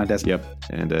 startup contest. Yep.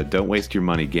 And don't waste your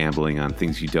money gambling on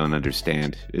things you don't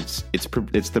understand. It's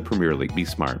the Premier League. Be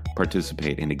smart.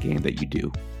 Participate in a game that you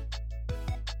do.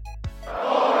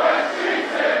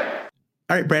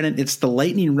 All right, Brandon, it's the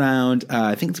lightning round.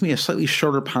 I think it's going to be a slightly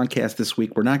shorter podcast this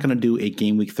week. We're not going to do a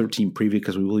Game Week 13 preview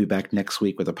because we will be back next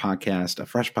week with a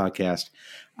fresh podcast.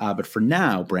 But for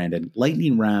now, Brandon,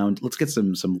 lightning round. Let's get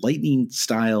some lightning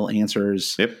style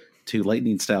answers to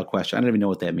lightning style questions. I don't even know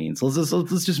what that means. Let's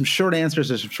do some short answers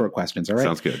to some short questions. All right.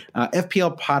 Sounds good.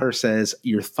 FPL Potter says,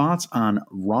 your thoughts on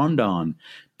Rondon.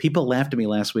 People laughed at me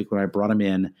last week when I brought him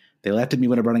in. They laughed at me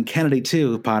when I brought in Kennedy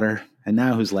too, Potter. And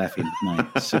now who's laughing?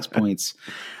 6 points.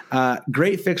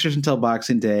 Great fixtures until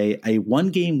Boxing Day. A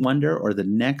one-game wonder or the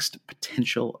next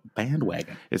potential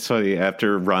bandwagon. It's funny.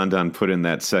 After Rondon put in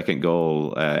that second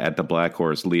goal at the Black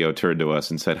Horse, Leo turned to us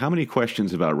and said, "How many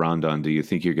questions about Rondon do you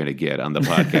think you're going to get on the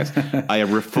podcast?" I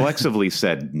reflexively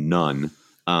said none,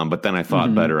 but then I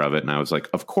thought better of it, and I was like,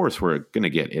 "Of course, we're going to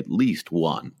get at least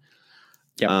one."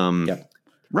 Yep.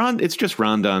 It's just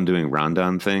Rondon doing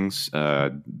Rondon things.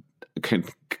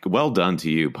 Well done to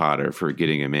you, Potter, for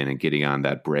getting him in and getting on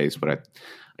that brace. But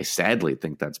I sadly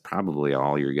think that's probably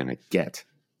all you're going to get.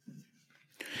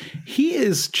 He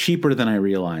is cheaper than I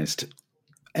realized.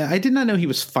 I did not know he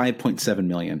was 5.7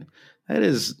 million. That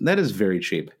is very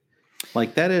cheap.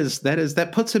 Like that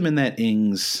puts him in that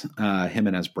Ings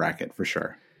Jimenez bracket for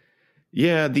sure.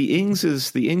 Yeah, the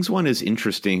Ings one is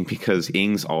interesting because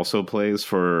Ings also plays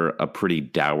for a pretty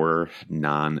dour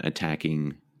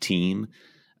non-attacking team.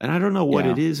 And I don't know what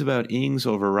it is about Ings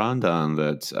over Rondon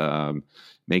that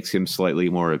makes him slightly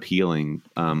more appealing.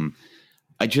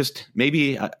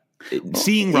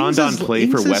 Seeing Rondon play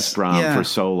for West Brom for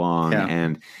so long,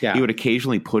 and he would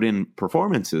occasionally put in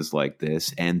performances like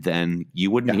this, and then you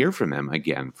wouldn't hear from him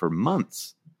again for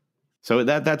months. So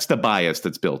that's the bias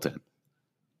that's built in.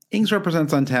 Ings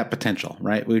represents untapped potential,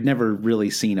 right? We've never really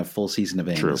seen a full season of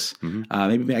Ings. True. Mm-hmm.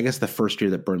 Maybe I guess the first year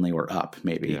that Burnley were up,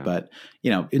 maybe, but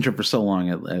interim for so long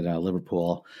at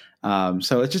Liverpool.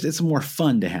 So it's more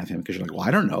fun to have him because you're like, well,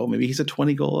 I don't know, maybe he's a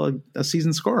 20 goal a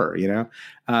season scorer,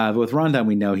 But with Rondon,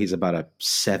 we know he's about a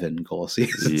 7 goal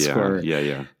season scorer.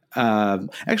 Yeah.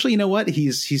 Actually, you know what?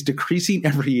 He's decreasing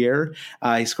every year.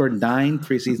 He scored 9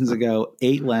 3 seasons ago,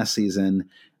 8 last season.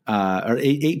 Or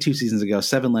 8 2 seasons ago,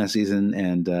 7 last season,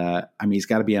 and he's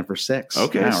got to be on for 6.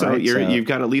 Okay, now, so, right? You've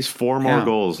got at least 4 more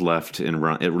goals left in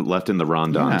the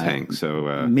Rondon tank.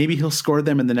 So maybe he'll score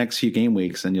them in the next few game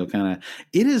weeks, and you'll kind of.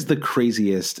 It is the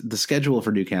craziest. The schedule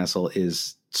for Newcastle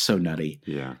is so nutty.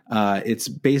 Yeah, it's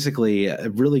basically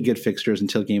really good fixtures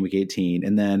until game week 18,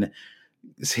 and then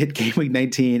hit game week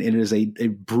 19, and it is a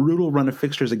brutal run of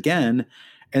fixtures again,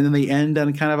 and then they end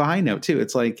on kind of a high note too.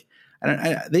 It's like.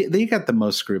 They got the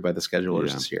most screwed by the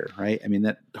schedulers this year, right? I mean,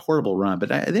 that horrible run,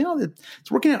 but it's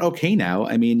working out okay now.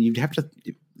 I mean, you'd have to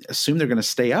assume they're going to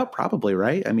stay up probably,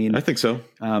 right? I mean, I think so.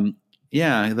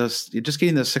 Just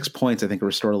getting those 6 points, I think,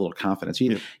 restored a little confidence.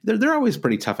 They're always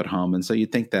pretty tough at home, and so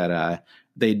you'd think that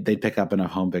they'd pick up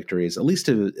enough home victories, at least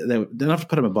enough to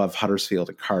put them above Huddersfield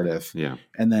and Cardiff. Yeah,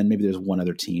 and then maybe there's one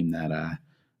other team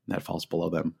that falls below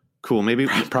them. Cool, maybe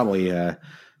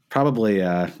Probably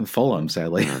Fulham,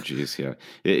 sadly. Oh, geez, yeah.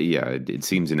 It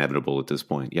seems inevitable at this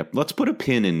point. Yep. Let's put a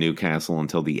pin in Newcastle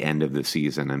until the end of the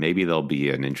season, and maybe they'll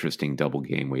be an interesting double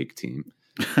game week team.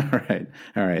 All right.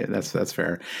 That's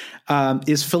fair.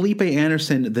 Is Felipe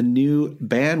Anderson the new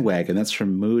bandwagon? That's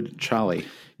from Mood Charlie.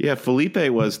 Yeah, Felipe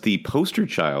was the poster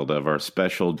child of our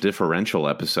special differential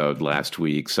episode last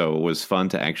week, so it was fun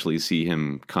to actually see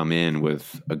him come in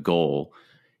with a goal.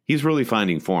 He's really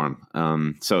finding form.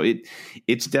 So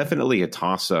it's definitely a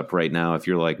toss-up right now if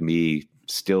you're like me,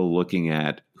 still looking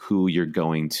at who you're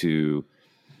going to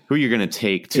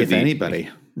take to anybody.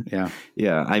 Yeah.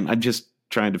 Yeah. I'm just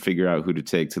trying to figure out who to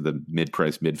take to the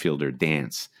mid-price midfielder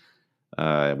dance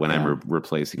when I'm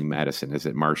replacing Maddison. Is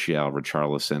it Martial,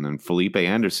 Richarlison, and Felipe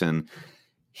Anderson?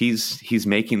 He's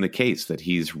making the case that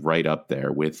he's right up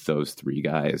there with those 3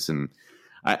 guys. And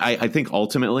I think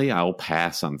ultimately I'll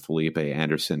pass on Felipe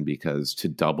Anderson because to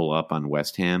double up on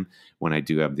West Ham when I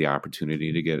do have the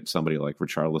opportunity to get somebody like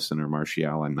Richarlison or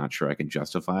Martial, I'm not sure I can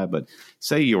justify. But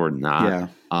say you're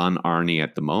not on Arnie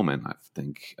at the moment, I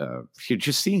think you're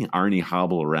just seeing Arnie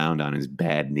hobble around on his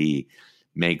bad knee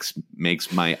makes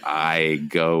my eye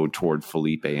go toward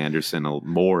Felipe Anderson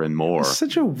more and more. It's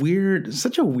such a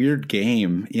weird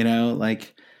game,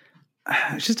 like.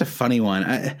 It's just a funny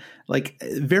one.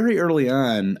 Very early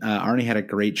on, Arnie had a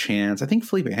great chance. I think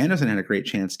Felipe Anderson had a great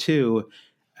chance too.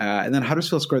 And then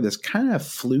Huddersfield scored this kind of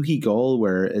fluky goal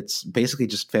where it's basically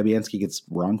just Fabianski gets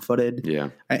wrong-footed. Yeah.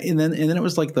 And then it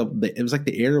was like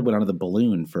the air went out of the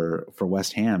balloon for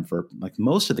West Ham for like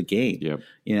most of the game. Yep.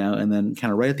 And then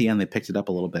kind of right at the end they picked it up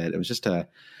a little bit. It was just I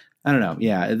don't know.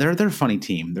 Yeah, they're a funny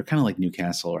team. They're kind of like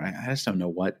Newcastle. I just don't know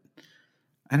what.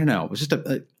 I don't know. It was just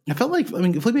I felt like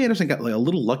Felipe Anderson got like a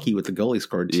little lucky with the goal he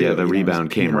scored too. Yeah, the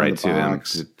rebound came right to him.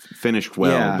 It finished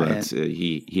well, but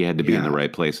he had to be in the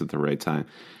right place at the right time.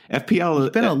 FPL has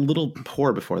been a little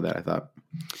poor before that, I thought.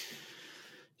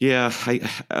 Yeah.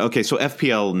 Okay, so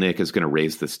FPL Nick is going to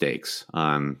raise the stakes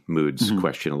on Mood's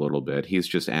question a little bit. He's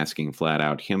just asking flat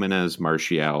out Jimenez,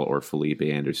 Martial, or Felipe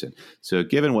Anderson. So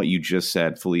given what you just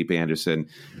said, Felipe Anderson,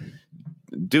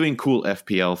 doing cool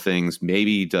FPL things.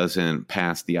 Maybe doesn't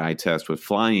pass the eye test with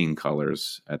flying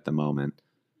colors at the moment.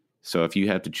 So if you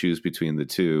have to choose between the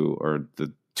two, or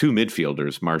the two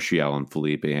midfielders, Martial and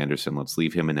Felipe Anderson, let's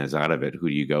leave Jimenez out of it. Who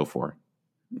do you go for?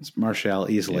 It's Martial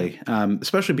easily,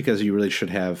 especially because you really should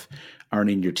have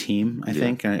Arnie in your team. I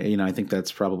think, I think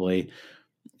that's probably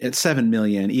at 7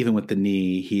 million, even with the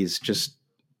knee, he's just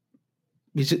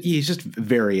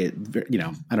very,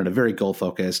 very goal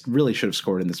focused. Really should have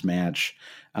scored in this match.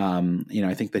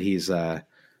 I think that he's right.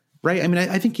 I mean,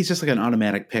 I think he's just like an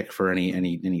automatic pick for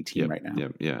any team right now.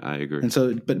 Yeah, I agree. And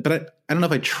so, but I don't know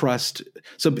if I trust.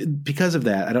 So because of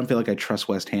that, I don't feel like I trust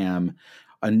West Ham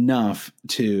enough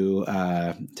to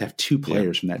have two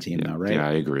players from that team now, right? Yeah,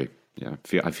 I agree. Yeah,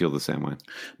 I feel the same way.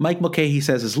 Mike Mulcahy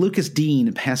says, is Lucas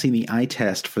Dean passing the eye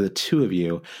test for the two of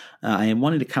you? I am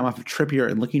wanting to come off of Trippier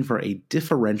and looking for a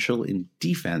differential in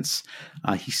defense.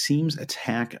 He seems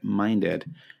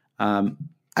attack-minded. I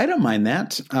don't mind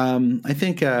that. I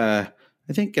think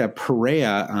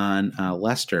Perea on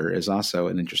Leicester is also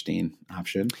an interesting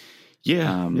option.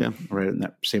 Yeah, right in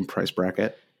that same price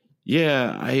bracket.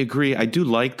 Yeah, I agree. I do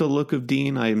like the look of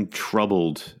Dean. I am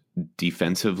troubled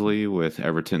defensively with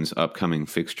Everton's upcoming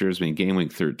fixtures. I mean, game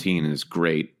week 13 is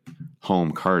great,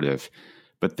 home Cardiff.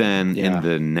 But then in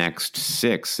the next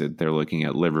 6, they're looking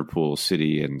at Liverpool,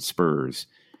 City, and Spurs.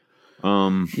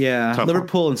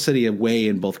 Liverpool and City away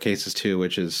in both cases too,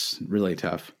 which is really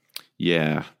tough.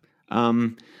 Yeah.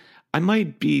 I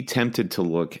might be tempted to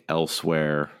look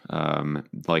elsewhere,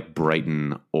 like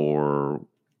Brighton or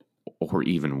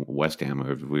even West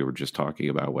Ham. We were just talking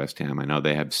about West Ham. I know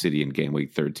they have City in game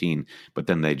week 13, but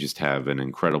then they just have an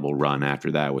incredible run after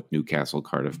that with Newcastle,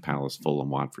 Cardiff, Palace, Fulham,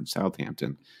 Watford,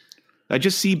 Southampton. I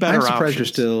just see better options. I'm surprised you're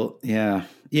still, Yeah,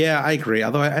 I agree.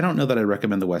 Although I don't know that I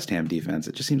recommend the West Ham defense.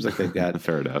 It just seems like they've got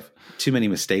fair enough too many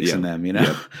mistakes in them,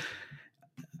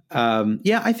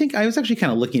 I think I was actually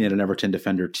kind of looking at an Everton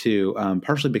defender too,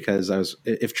 partially because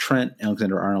if Trent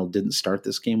Alexander-Arnold didn't start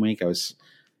this game week, it was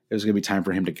going to be time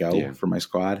for him to go for my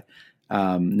squad.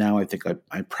 Now I think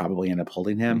I probably end up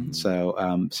holding him.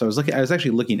 Mm-hmm. So I was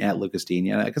actually looking at Lucas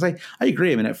Digne because I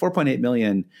agree. I mean, at 4.8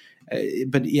 million,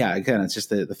 but again, it's just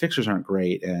the fixtures aren't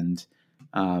great. And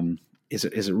is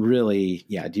it really?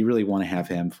 Yeah. Do you really want to have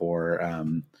him for?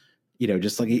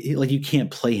 Just like you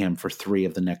can't play him for 3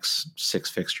 of the next 6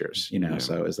 fixtures.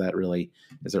 So is that really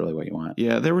what you want?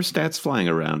 Yeah, there were stats flying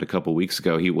around a couple weeks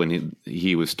ago. When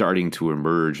he was starting to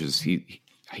emerge as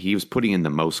he was putting in the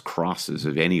most crosses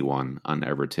of anyone on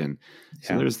Everton.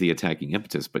 So there's the attacking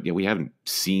impetus, but we haven't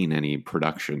seen any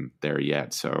production there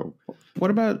yet. So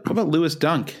what about Lewis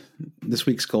Dunk, this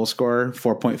week's goal scorer,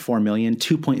 4.4 million,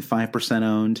 2.5%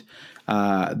 owned.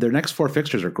 Their next 4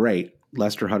 fixtures are great.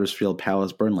 Leicester, Huddersfield,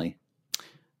 Palace, Burnley.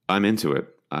 I'm into it.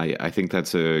 I think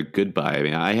that's a good buy. I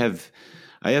mean, I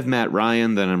have Matt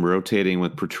Ryan, then I'm rotating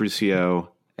with Patricio,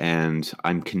 and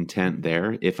I'm content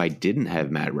there. If I didn't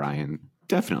have Matt Ryan,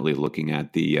 definitely looking at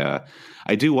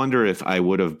I do wonder if I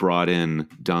would have brought in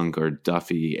Dunk or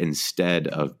Duffy instead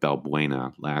of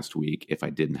Balbuena last week if I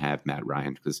didn't have Matt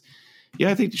Ryan, because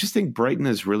I think Brighton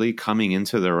is really coming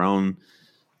into their own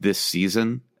this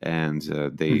season, and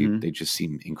they just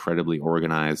seem incredibly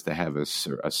organized. They have a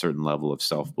certain level of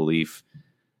self-belief.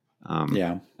 I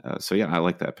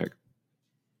like that pick.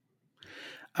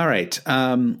 All right.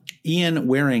 Ian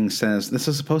Waring says, this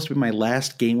is supposed to be my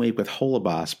last game week with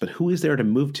Holobos, but who is there to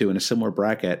move to in a similar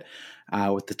bracket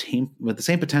with the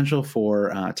same potential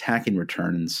for attacking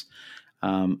returns?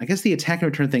 I guess the attacking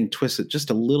return thing twists it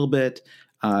just a little bit.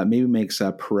 Maybe makes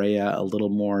Perea a little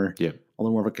more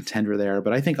of a contender there.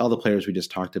 But I think all the players we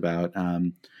just talked about,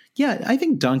 I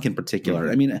think Dunk in particular.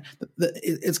 Mm-hmm. I mean,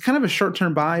 it's kind of a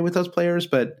short-term buy with those players,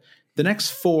 but the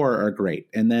next 4 are great.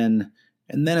 And then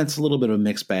it's a little bit of a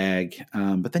mixed bag.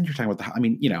 But then you're talking about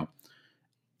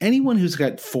anyone who's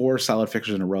got 4 solid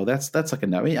fixtures in a row, that's like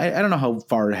enough. I mean, I don't know how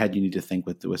far ahead you need to think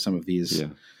with some of these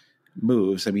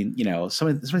moves. I mean, so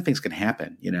many things can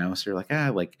happen, so you're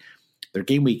like, their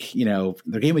game week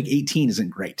 18 isn't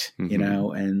great,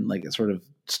 and it sort of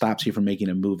stops you from making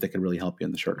a move that could really help you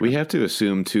in the short term. We have to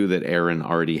assume too that Aaron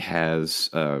already has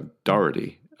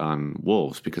Doherty on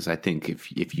Wolves, because I think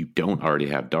if you don't already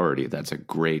have Doherty, that's a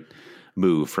great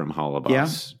move from Holobos. Yeah,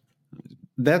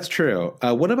 that's true.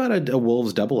 What about a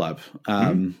Wolves double up, or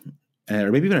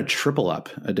maybe even a triple up,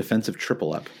 a defensive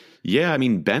triple up? Yeah, I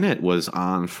mean, Bennett was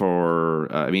on for,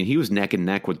 he was neck and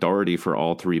neck with Doherty for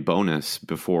all 3 bonus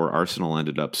before Arsenal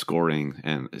ended up scoring.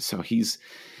 And so he's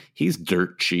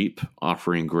dirt cheap,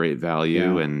 offering great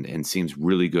value and seems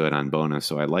really good on bonus.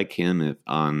 So I like him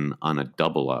on a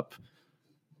double up.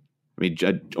 I mean,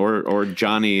 or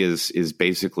Johnny is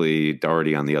basically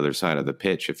already on the other side of the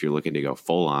pitch if you're looking to go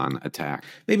full on attack.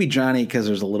 Maybe Johnny, because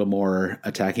there's a little more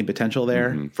attacking potential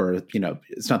there for,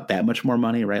 it's not that much more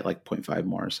money, right? Like 0.5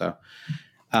 more. So,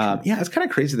 it's kind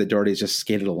of crazy that Doherty's just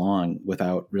skated along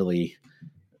without really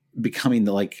becoming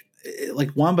the like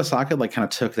Wan-Bissaka kind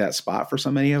of took that spot for so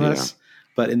many of us.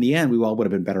 But in the end, we all would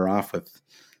have been better off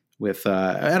with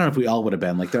I don't know if we all would have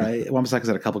been like Wan-Bissaka's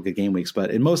had a couple good game weeks,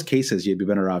 but in most cases you'd be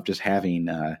better off just having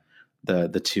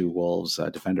the two Wolves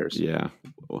defenders. Yeah,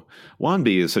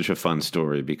 Wanby is such a fun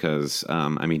story because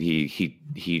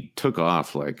he took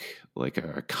off like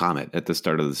a comet at the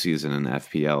start of the season in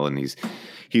FPL, and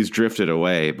he's drifted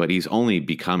away, but he's only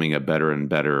becoming a better and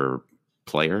better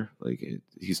player.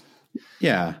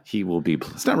 He will be.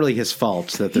 It's not really his fault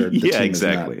that they're. The team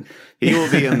exactly. Is not. He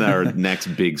will be in our next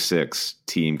Big Six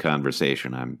team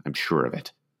conversation. I'm sure of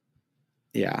it.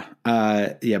 Yeah.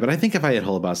 But I think if I had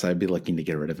Holebas, I'd be looking to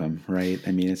get rid of him. Right.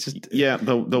 I mean, it's just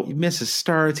he misses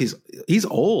starts. He's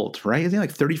old, right? Isn't he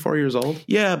like 34 years old?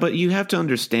 Yeah, but you have to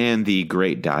understand the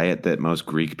great diet that most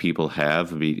Greek people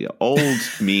have. I mean, old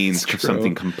means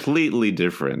something completely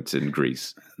different in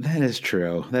Greece. That is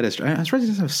true. I'm surprised he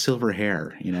doesn't have silver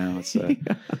hair. It's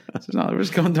we're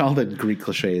just going to all the Greek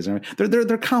cliches. I mean,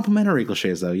 they're complimentary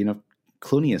cliches, though.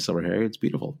 Clooney has silver hair. It's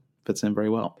beautiful. Fits in very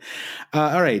well.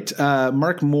 All right.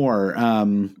 Mark Moore.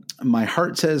 My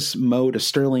heart says Mo to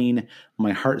Sterling.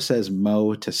 My heart says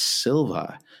Mo to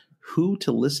Silva. Who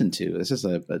to listen to? This is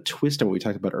a twist of what we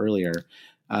talked about earlier.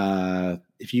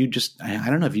 If you just, I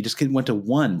don't know, if you just went to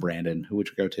one, Brandon, who would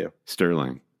you go to?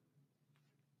 Sterling.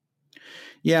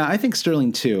 Yeah, I think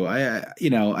Sterling too. I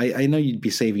know you'd be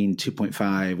saving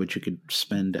 2.5, which you could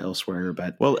spend elsewhere,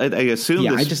 but I assume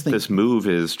this move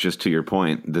is just to your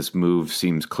point. This move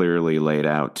seems clearly laid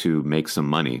out to make some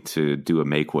money, to do a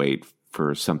make weight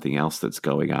for something else that's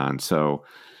going on. So,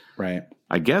 right.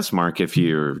 I guess, Mark, if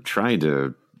you're trying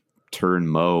to turn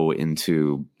Mo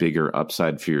into bigger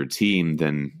upside for your team,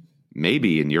 then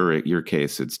maybe in your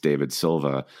case it's David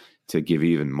Silva, to give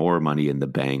even more money in the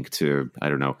bank to, I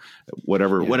don't know,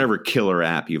 whatever killer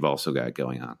app you've also got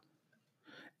going on.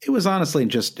 It was honestly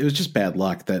just bad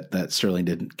luck that Sterling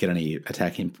didn't get any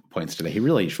attacking points today. He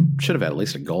really should have had at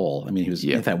least a goal. I mean, he was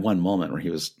at that one moment where he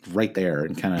was right there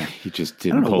and kind of, he just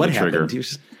didn't pull the trigger.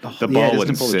 The ball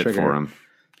wouldn't sit for him.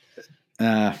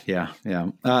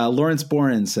 Lawrence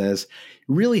Boren says,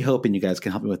 really hoping you guys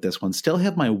can help me with this one. Still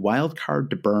have my wild card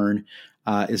to burn.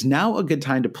 Is now a good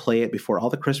time to play it before all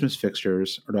the Christmas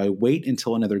fixtures, or do I wait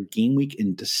until another game week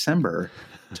in December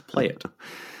to play it?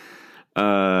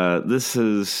 This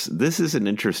is an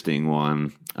interesting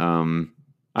one.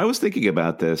 I was thinking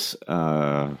about this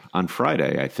on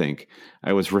Friday. I think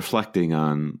I was reflecting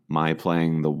on my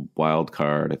playing the wild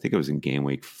card. I think it was in game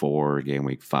week 4, game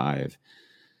week 5.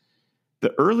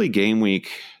 The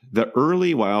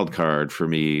early wild card for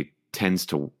me tends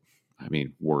to,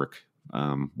 work.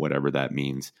 Whatever that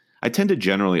means. I tend to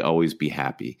generally always be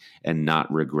happy and not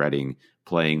regretting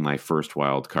playing my first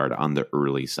wild card on the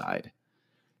early side.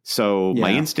 So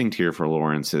my instinct here for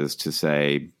Lawrence is to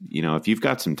say, if you've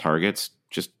got some targets,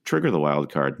 just trigger the wild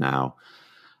card now.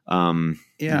 I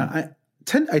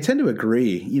tend to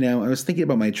agree. I was thinking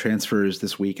about my transfers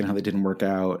this week and how they didn't work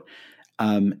out.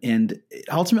 And it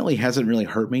ultimately hasn't really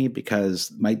hurt me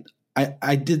because I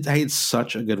had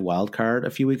such a good wild card a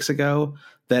few weeks ago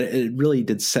that it really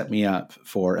did set me up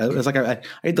for. It was like I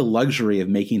had the luxury of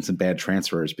making some bad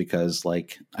transfers because I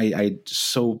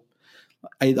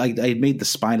made the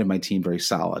spine of my team very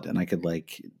solid and I could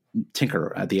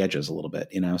tinker at the edges a little bit,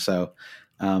 So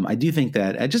I do think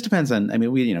that it just depends on.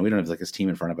 We don't have this team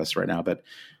in front of us right now, but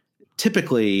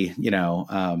typically, I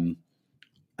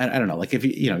don't know. If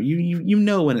you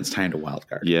know when it's time to wild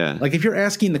card. Yeah. If you're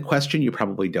asking the question, you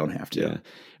probably don't have to. Yeah.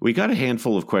 We got a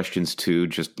handful of questions too,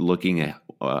 just looking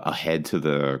ahead to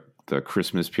the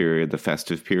Christmas period, the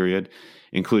festive period,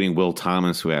 including Will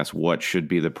Thomas, who asked what should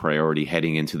be the priority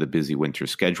heading into the busy winter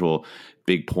schedule,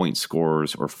 big point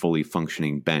scorers or fully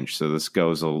functioning bench. So this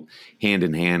goes hand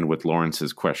in hand with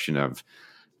Lawrence's question of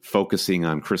focusing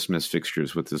on Christmas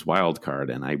fixtures with his wild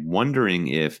card. And I'm wondering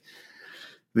if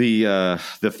the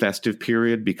festive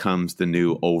period becomes the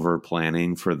new over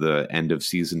planning for the end of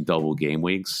season double game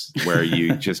weeks, where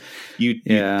you just you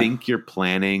think you're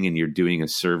planning and you're doing a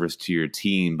service to your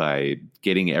team by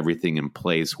getting everything in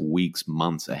place weeks,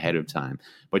 months ahead of time,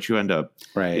 but you end up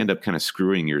kind of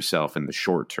screwing yourself in the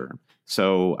short term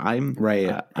So I'm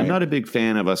right. I'm not a big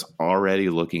fan of us already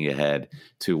looking ahead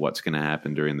to what's going to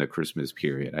happen during the Christmas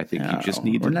period. I think you just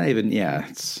need to. We're not even. Yeah,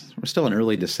 we're still in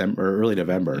early December, or early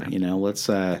November. Yeah. Let's.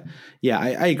 I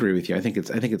agree with you. I think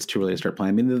it's too early to start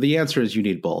playing. I mean, the answer is you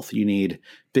need both. You need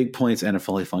big points and a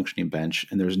fully functioning bench,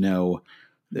 and there's no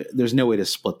way to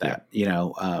split that. Yeah.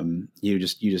 You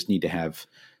just need to have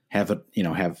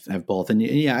both. And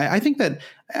I think that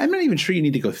I'm not even sure you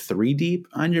need to go 3 deep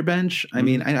on your bench. I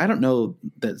mean, I don't know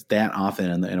that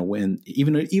often in a win,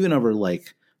 even over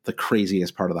like the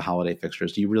craziest part of the holiday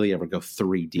fixtures, do you really ever go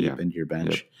 3 deep into your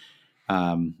bench?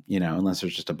 Yep. Unless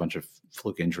there's just a bunch of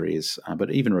fluke injuries,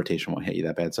 but even rotation won't hit you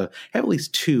that bad. So have at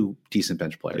least 2 decent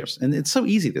bench players. Yep. And it's so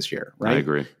easy this year, right? I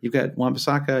agree. You've got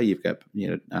Wan-Bissaka, you've got,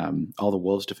 all the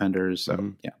Wolves defenders.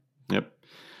 So yeah. Yep.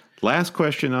 Last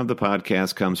question of the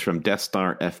podcast comes from Death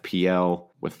Star FPL.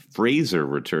 With Fraser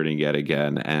returning yet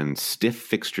again and stiff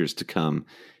fixtures to come,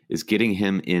 is getting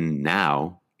him in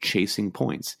now chasing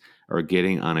points or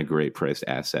getting on a great priced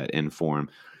asset in form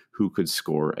who could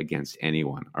score against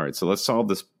anyone? All right, so let's solve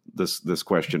this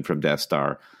question from Death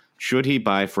Star. Should he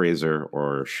buy Fraser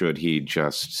or should he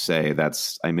just say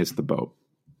I missed the boat?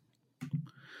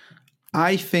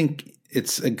 I think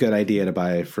it's a good idea to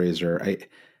buy Fraser.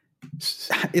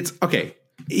 It's okay.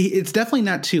 It's definitely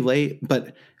not too late,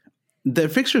 but the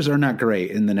fixtures are not great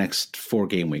in the next 4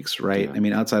 game weeks, right? Yeah. I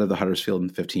mean, outside of the Huddersfield in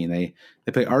 15, they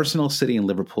play Arsenal, City, and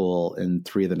Liverpool in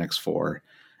 3 of the next 4.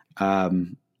 I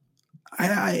don't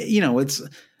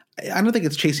think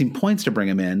it's chasing points to bring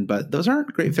him in, but those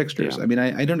aren't great fixtures. Yeah. I mean,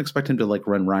 I don't expect him to like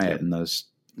run riot in those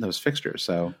fixtures.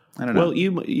 So I don't know. Well,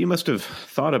 you must have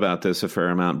thought about this a fair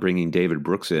amount, bringing David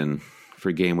Brooks in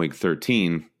for game week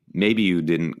 13. Maybe you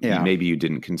didn't. Yeah. Maybe you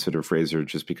didn't consider Fraser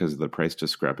just because of the price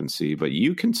discrepancy, but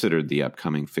you considered the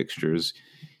upcoming fixtures.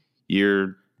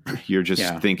 You're just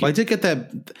thinking. Well, I did get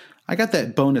that. I got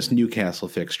that bonus Newcastle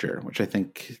fixture, which I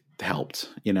think helped.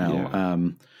 Yeah.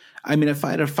 I mean, if I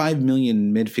had a 5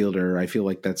 million midfielder, I feel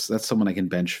like that's someone I can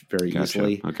bench very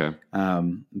easily. Okay.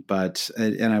 But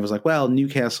I was like, well,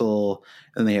 Newcastle,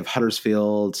 and they have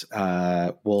Huddersfield,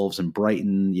 Wolves, and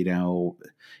Brighton.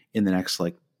 In the next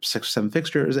like 6 or 7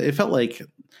 fixtures, I felt like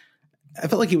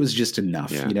it was just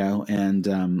enough, and I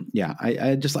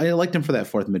liked him for that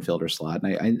 4th midfielder slot.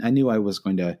 And I knew I was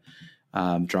going to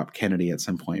drop Kennedy at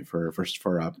some point for a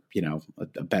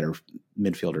better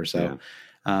midfielder. So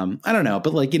I don't know,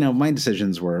 but my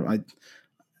decisions were,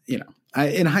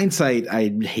 in hindsight,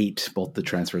 I hate both the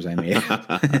transfers I made.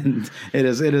 And it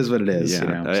is what it is.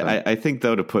 Yeah. I think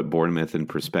though, to put Bournemouth in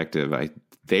perspective,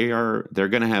 they're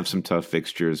going to have some tough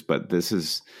fixtures, but this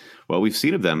is what we've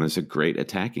seen of them as a great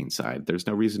attacking side. There's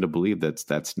no reason to believe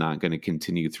that's not going to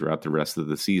continue throughout the rest of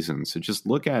the season. So just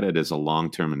look at it as a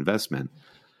long-term investment.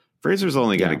 Fraser's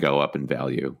only going to go up in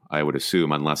value, I would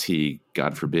assume, unless he,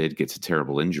 God forbid, gets a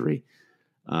terrible injury.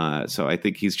 So I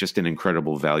think he's just an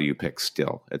incredible value pick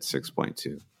still at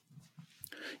 6.2.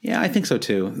 Yeah, I think so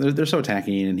too. They're so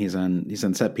attacking, and he's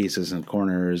on set pieces and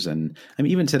corners, and I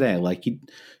mean, even today, like he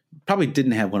probably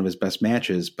didn't have one of his best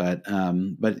matches, but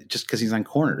just because he's on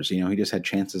corners, he just had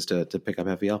chances to pick up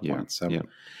FPL points. So,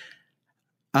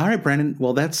 all right, Brandon.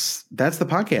 Well, that's the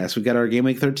podcast. We've got our Game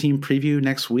Week 13 preview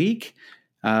next week.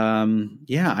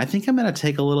 I think I'm going to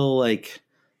take a little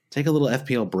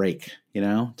FPL break,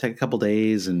 take a couple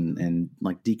days and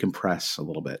like decompress a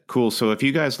little bit. Cool. So if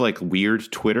you guys like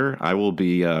weird Twitter, I will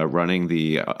be running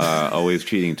the Always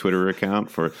Cheating Twitter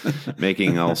account for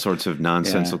making all sorts of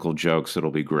nonsensical jokes. It'll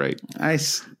be great. I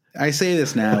say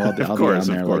this now. I'll be on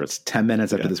there like 10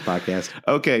 minutes after this podcast.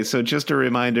 Okay. So just a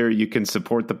reminder, you can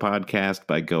support the podcast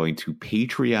by going to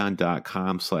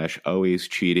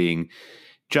patreon.com/alwayscheating.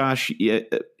 Josh,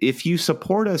 if you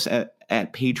support us at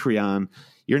Patreon,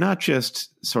 you're not just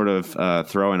sort of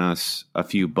throwing us a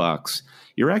few bucks.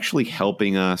 You're actually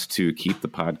helping us to keep the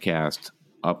podcast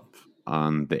up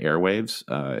on the airwaves.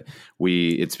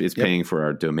 It's paying for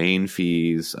our domain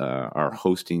fees, our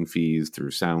hosting fees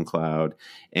through SoundCloud.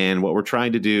 And what we're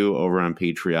trying to do over on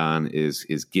Patreon is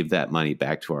give that money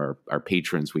back to our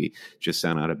patrons. We just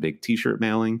sent out a big T-shirt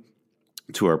mailing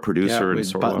to our producer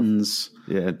and buttons.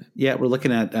 We're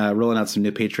looking at rolling out some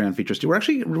new Patreon features too. We're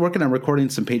actually working on recording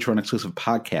some Patreon exclusive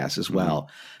podcasts as well.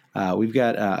 We've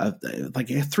got like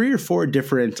 3 or 4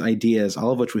 different ideas,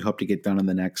 all of which we hope to get done in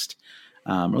the next,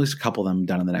 or at least a couple of them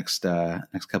done in the next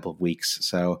couple of weeks.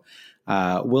 So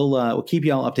we'll keep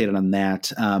you all updated on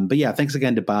that. But yeah, thanks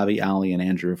again to Bobby, Ollie, and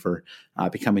Andrew for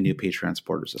becoming new Patreon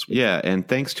supporters this week. Yeah, and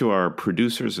thanks to our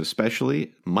producers,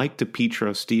 especially Mike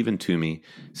DePietro, Stephen Toomey,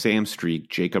 Sam Streak,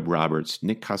 Jacob Roberts,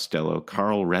 Nick Costello,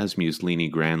 Carl Rasmus, Leni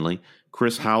Granley,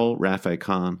 Chris Howell, Rafa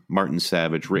Khan, Martin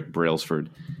Savage, Rick Brailsford,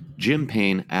 Jim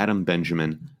Payne, Adam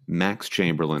Benjamin, Max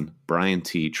Chamberlain, Brian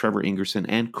T., Trevor Ingerson,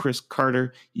 and Chris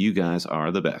Carter. You guys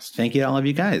are the best. Thank you to all of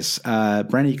you guys.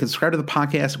 Brandon, you can subscribe to the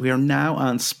podcast. We are now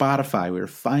on Spotify. We are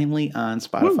finally on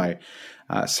Spotify.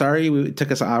 Sorry, it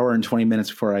took us an hour and 20 minutes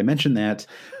before I mentioned that,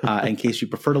 in case you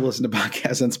prefer to listen to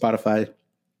podcasts on Spotify.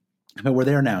 But we're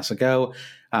there now. So go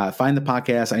find the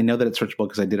podcast. I know that it's searchable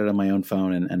because I did it on my own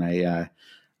phone,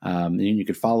 and you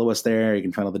can follow us there. You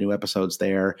can find all the new episodes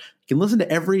there. You can listen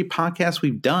to every podcast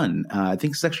we've done. I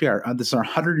think it's actually this is our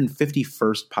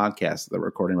 151st podcast that we're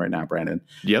recording right now, Brandon.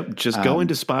 Yep. Just go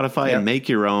into Spotify and make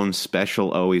your own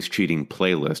special Always Cheating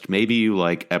playlist. Maybe you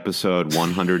like episode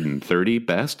 130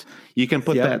 best. You can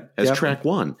put that as track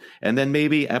 1. And then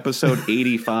maybe episode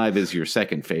 85 is your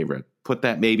second favorite. Put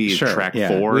that maybe track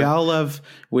 4. We all love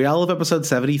episode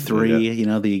 73,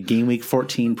 the game week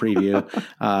 14 preview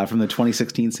from the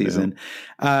 2016 season.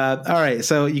 Yeah. All right.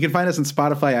 So you can find us on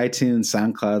Spotify, iTunes,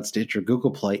 SoundCloud, Stitcher,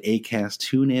 Google Play, Acast,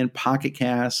 TuneIn, Pocket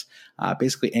Cast,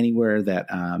 basically anywhere that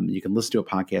you can listen to a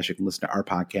podcast, you can listen to our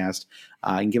podcast.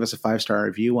 You can give us a 5-star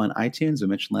review on iTunes. I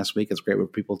mentioned last week, it's great for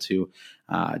people to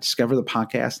discover the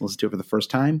podcast and listen to it for the first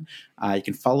time. You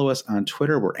can follow us on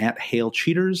Twitter. We're at Hail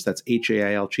Cheaters. That's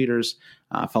HAIL Cheaters.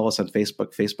 Follow us on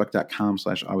Facebook,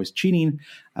 facebook.com/alwayscheating.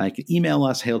 You can email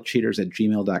us,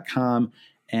 hailcheaters@gmail.com.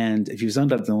 And if you've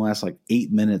zoned out in the last 8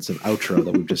 minutes of outro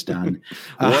that we've just done.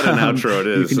 What an outro it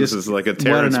is. This is like a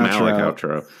Terrence Malick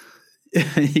outro.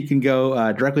 You can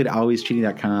go directly to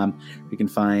alwayscheating.com. You can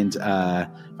find the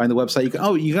website.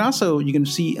 You can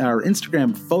see our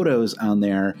Instagram photos on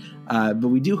there. But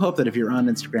we do hope that if you're on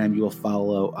Instagram, you will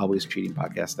follow Always Cheating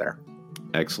Podcast there.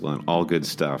 Excellent. All good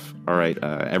stuff. All right.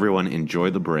 Everyone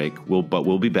enjoy the break.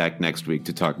 We'll be back next week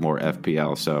to talk more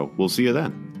FPL. So we'll see you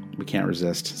then. We can't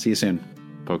resist. See you soon.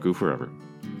 Poku forever.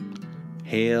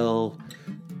 Hail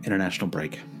international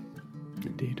break.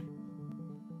 Indeed.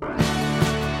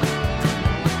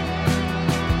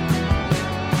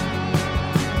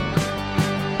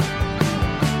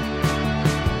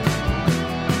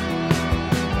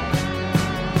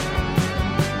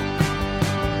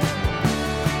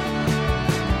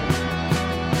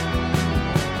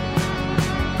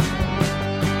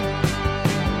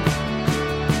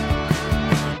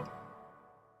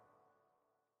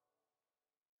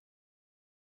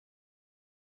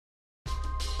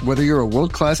 Whether you're a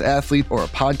world-class athlete or a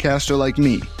podcaster like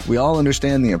me, we all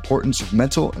understand the importance of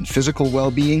mental and physical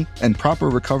well-being and proper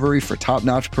recovery for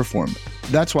top-notch performance.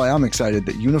 That's why I'm excited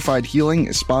that Unified Healing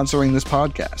is sponsoring this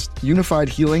podcast. Unified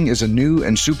Healing is a new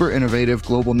and super innovative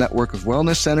global network of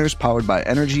wellness centers powered by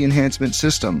Energy Enhancement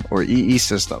System, or EE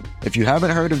System. If you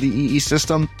haven't heard of the EE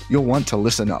System, you'll want to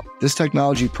listen up. This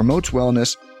technology promotes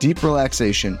wellness, deep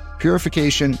relaxation,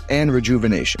 purification, and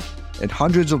rejuvenation. At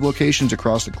hundreds of locations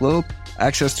across the globe,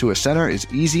 access to a center is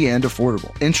easy and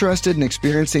affordable. Interested in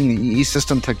experiencing the EE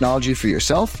System technology for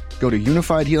yourself? Go to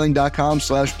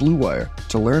unifiedhealing.com/bluewire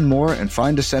to learn more and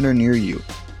find a center near you.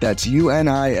 That's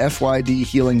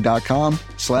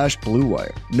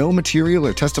unifydhealing.com/bluewire. No material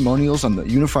or testimonials on the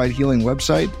Unified Healing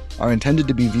website are intended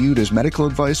to be viewed as medical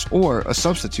advice or a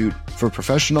substitute for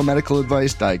professional medical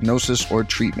advice, diagnosis, or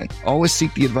treatment. Always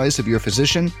seek the advice of your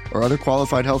physician or other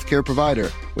qualified healthcare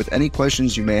provider with any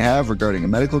questions you may have regarding a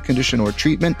medical condition or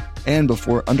treatment and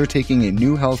before undertaking a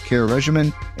new healthcare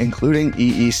regimen, including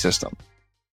EE System.